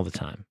 attention all the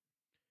time.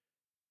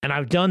 And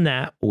I've done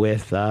that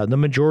with the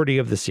majority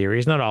of the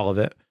series, not all of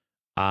it.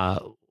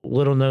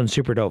 Little known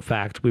super dope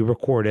fact, we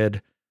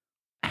recorded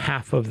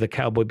half of the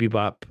Cowboy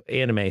Bebop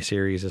anime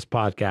series as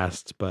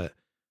podcasts, but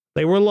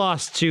they were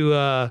lost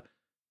to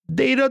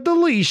data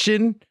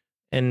deletion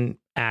and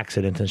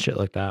accidents and shit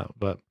like that.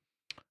 But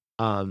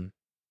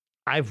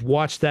I've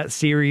watched that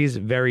series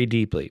very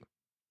deeply.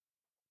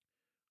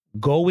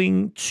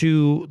 Going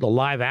to the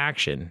live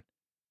action,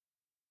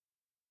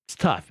 it's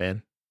tough,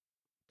 man.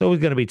 It's always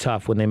going to be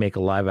tough when they make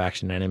a live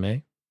action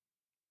anime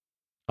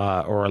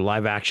or a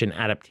live action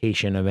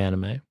adaptation of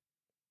anime.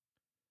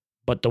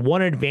 But the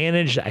one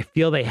advantage I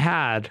feel they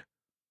had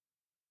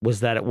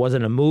was that it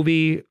wasn't a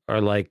movie or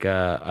like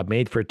a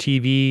made for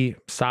TV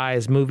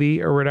size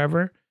movie or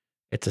whatever.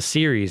 It's a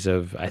series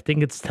of, I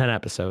think it's 10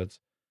 episodes.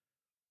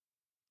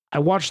 I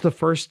watched the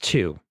first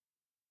 2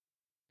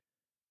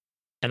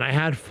 and I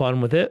had fun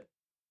with it.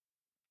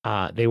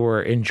 They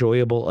were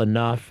enjoyable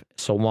enough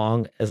so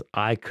long as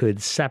I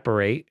could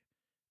separate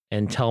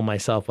and tell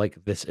myself,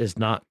 like, this is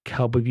not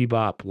Cowboy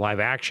Bebop live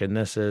action.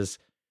 This is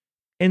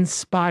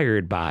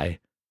inspired by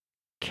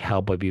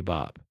Cowboy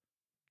Bebop,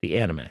 the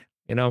anime,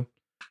 you know?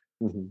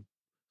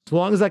 As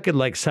long as I could,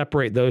 like,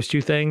 separate those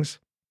two things,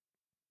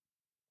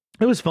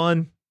 it was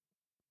fun.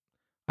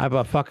 I have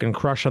a fucking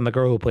crush on the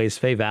girl who plays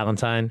Faye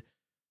Valentine.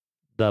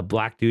 The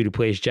black dude who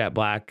plays Jet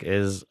Black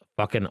is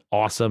fucking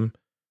awesome.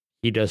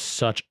 He does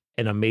such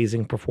an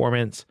amazing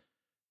performance.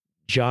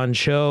 John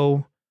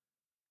Cho,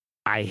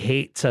 I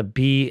hate to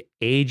be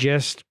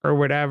ageist or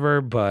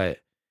whatever, but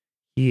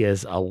he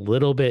is a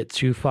little bit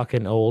too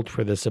fucking old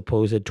for the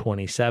supposed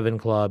 27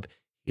 club.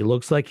 He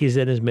looks like he's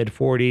in his mid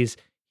 40s.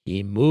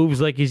 He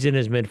moves like he's in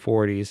his mid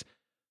 40s.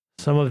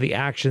 Some of the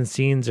action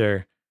scenes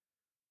are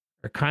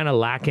kind of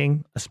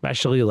lacking,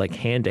 especially like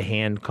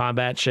hand-to-hand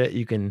combat shit.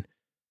 You can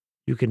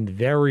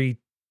very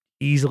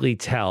easily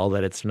tell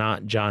that it's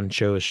not John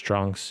Cho's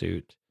strong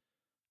suit.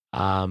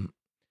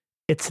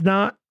 It's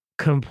not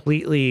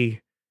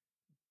completely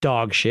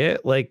dog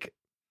shit. Like,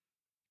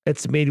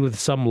 it's made with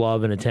some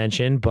love and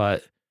attention,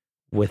 but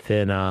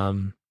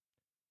within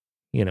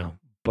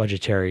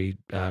budgetary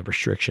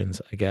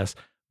restrictions, I guess.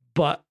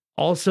 But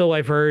also,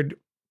 I've heard,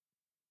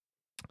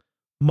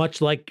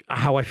 much like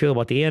how I feel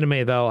about the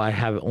anime, though, I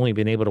have only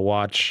been able to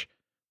watch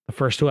the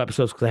first 2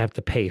 episodes because I have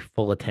to pay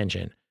full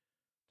attention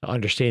to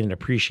understand and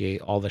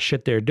appreciate all the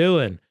shit they're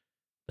doing,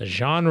 the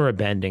genre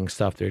bending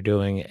stuff they're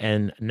doing,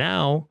 and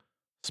now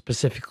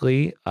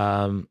specifically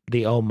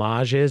the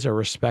homages or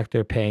respect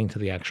they're paying to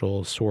the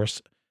actual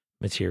source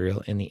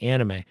material in the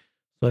anime.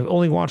 So I've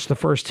only watched the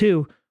first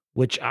 2,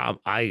 which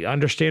I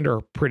understand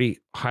are pretty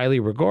highly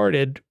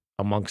regarded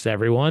amongst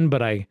everyone,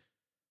 but I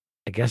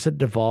guess it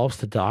devolves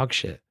to dog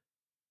shit.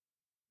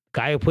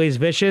 Guy who plays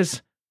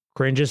Vicious,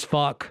 cringe as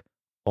fuck.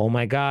 Oh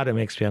my God, it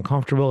makes me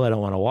uncomfortable. I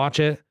don't want to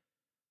watch it.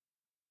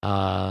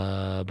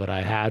 But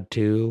I had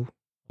to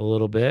a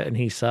little bit, and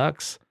he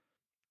sucks.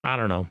 I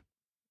don't know.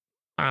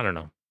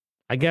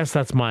 I guess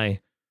that's my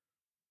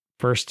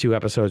first 2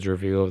 episodes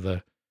review of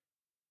the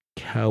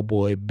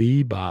Cowboy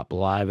Bebop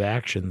live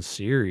action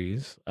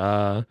series.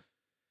 But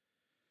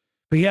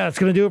yeah, that's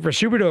going to do it for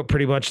Super Dope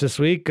pretty much this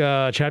week.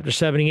 Chapter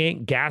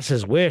 78,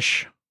 Gas's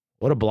Wish.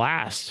 What a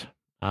blast.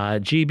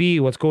 GB,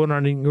 what's going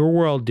on in your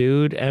world,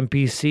 dude?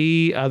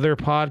 NPC, other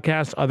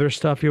podcasts, other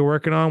stuff you're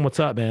working on? What's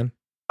up, man?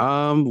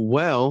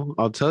 Well,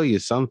 I'll tell you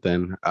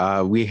something.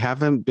 We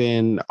haven't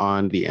been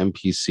on the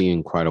NPC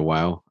in quite a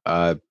while.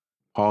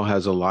 Paul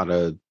has a lot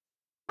of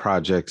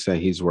projects that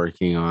he's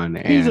working on.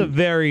 And he's a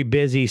very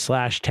busy /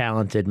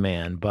 talented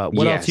man, but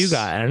what else you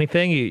got?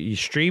 Anything? You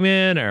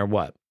streaming or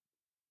what?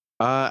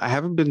 I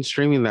haven't been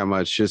streaming that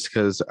much just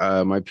because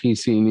my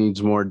PC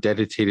needs more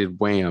dedicated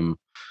RAM.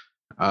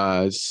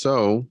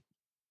 So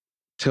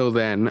till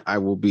then, I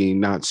will be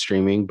not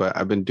streaming, but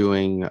I've been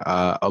doing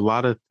a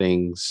lot of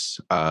things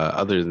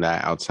other than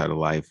that outside of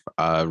life.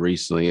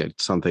 Recently,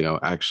 it's something I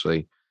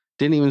actually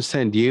didn't even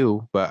send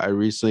you, but I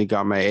recently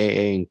got my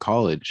AA in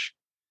college.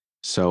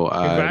 So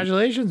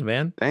congratulations,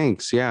 man.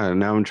 Thanks. Yeah.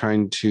 Now I'm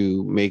trying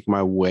to make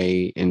my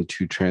way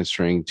into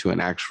transferring to an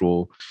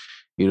actual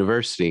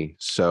university.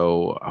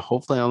 So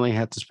hopefully I only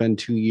have to spend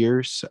 2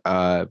 years,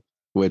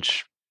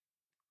 which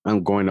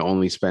I'm going to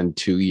only spend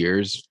 2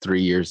 years, 3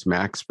 years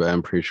max, but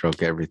I'm pretty sure I'll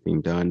get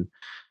everything done.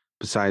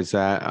 Besides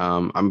that,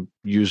 I'm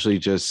usually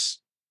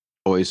just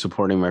always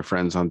supporting my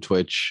friends on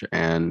Twitch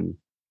and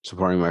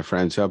supporting my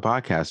friends who have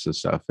podcasts and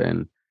stuff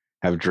and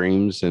have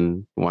dreams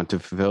and want to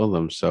fulfill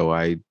them. So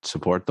I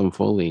support them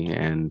fully.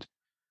 And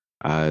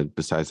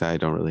besides that, I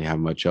don't really have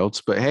much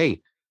else. But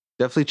hey,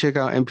 definitely check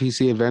out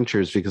NPC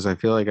Adventures because I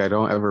feel like I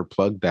don't ever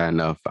plug that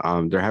enough.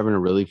 They're having a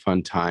really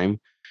fun time.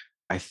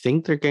 I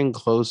think they're getting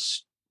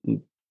close,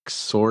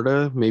 sort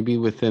of. Maybe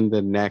within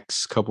the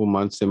next couple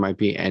months, they might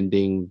be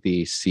ending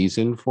the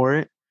season for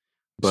it.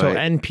 But so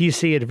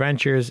NPC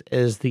Adventures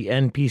is the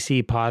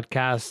NPC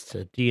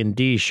podcast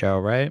D&D show,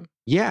 right?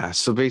 Yeah.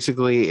 So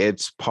basically,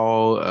 it's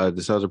Paul,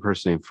 this other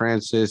person named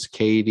Francis,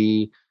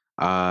 Katie.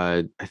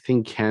 I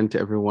think Kent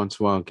every once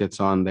in a while gets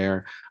on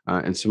there,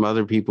 and some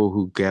other people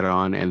who get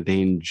on and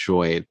they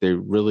enjoy it. They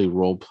really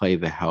role play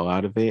the hell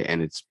out of it,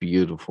 and it's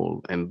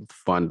beautiful and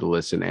fun to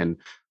listen. And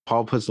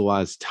Paul puts a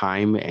lot of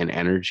time and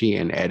energy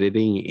and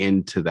editing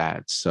into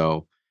that.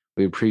 So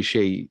we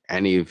appreciate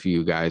any of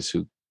you guys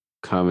who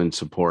come and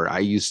support. I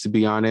used to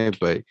be on it,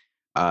 but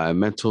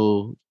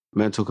mental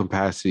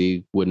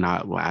capacity would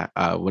not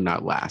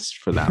last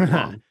for that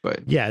long.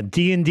 But yeah,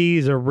 D&D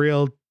is a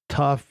real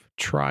tough,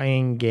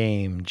 trying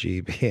game,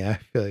 GB. I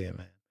feel you,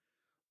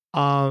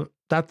 man.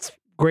 That's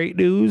great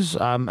news.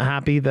 I'm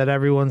happy that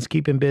everyone's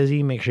keeping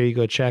busy. Make sure you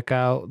go check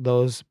out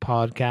those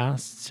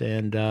podcasts.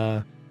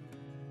 And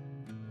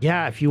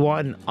yeah, if you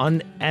want an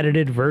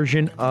unedited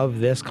version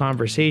of this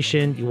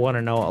conversation, you want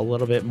to know a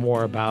little bit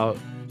more about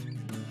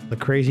the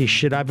crazy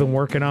shit I've been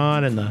working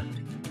on and the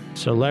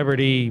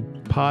celebrity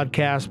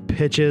podcast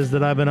pitches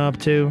that I've been up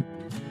to,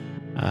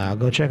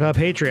 go check out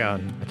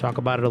Patreon. I talk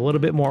about it a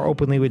little bit more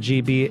openly with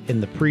GB in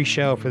the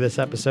pre-show for this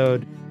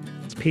episode.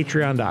 It's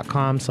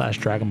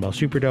patreon.com/Dragon Ball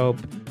Superdope.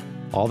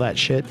 All that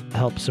shit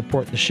helps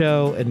support the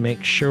show and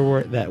make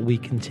sure that we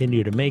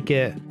continue to make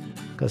it.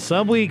 Because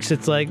some weeks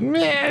it's like,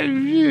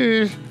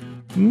 is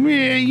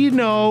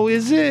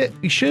it?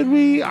 Should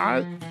we?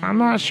 I'm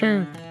not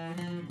sure.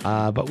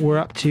 But we're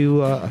up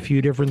to a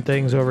few different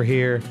things over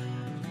here.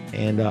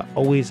 And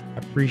always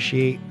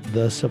appreciate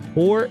the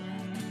support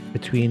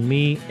between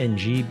me and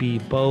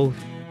GB both.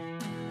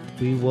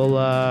 we will,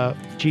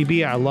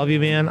 GB, I love you,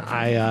 man.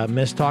 I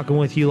missed talking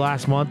with you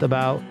last month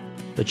about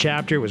the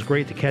chapter. It was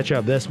great to catch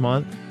up this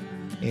month.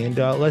 And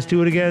let's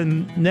do it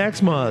again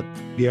next month.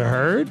 You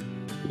heard?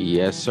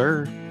 Yes,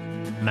 sir.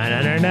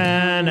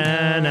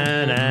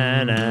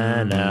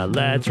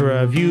 Let's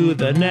review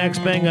the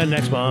next manga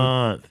next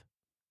month.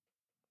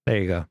 There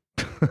you go.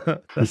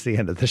 That's the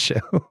end of the show.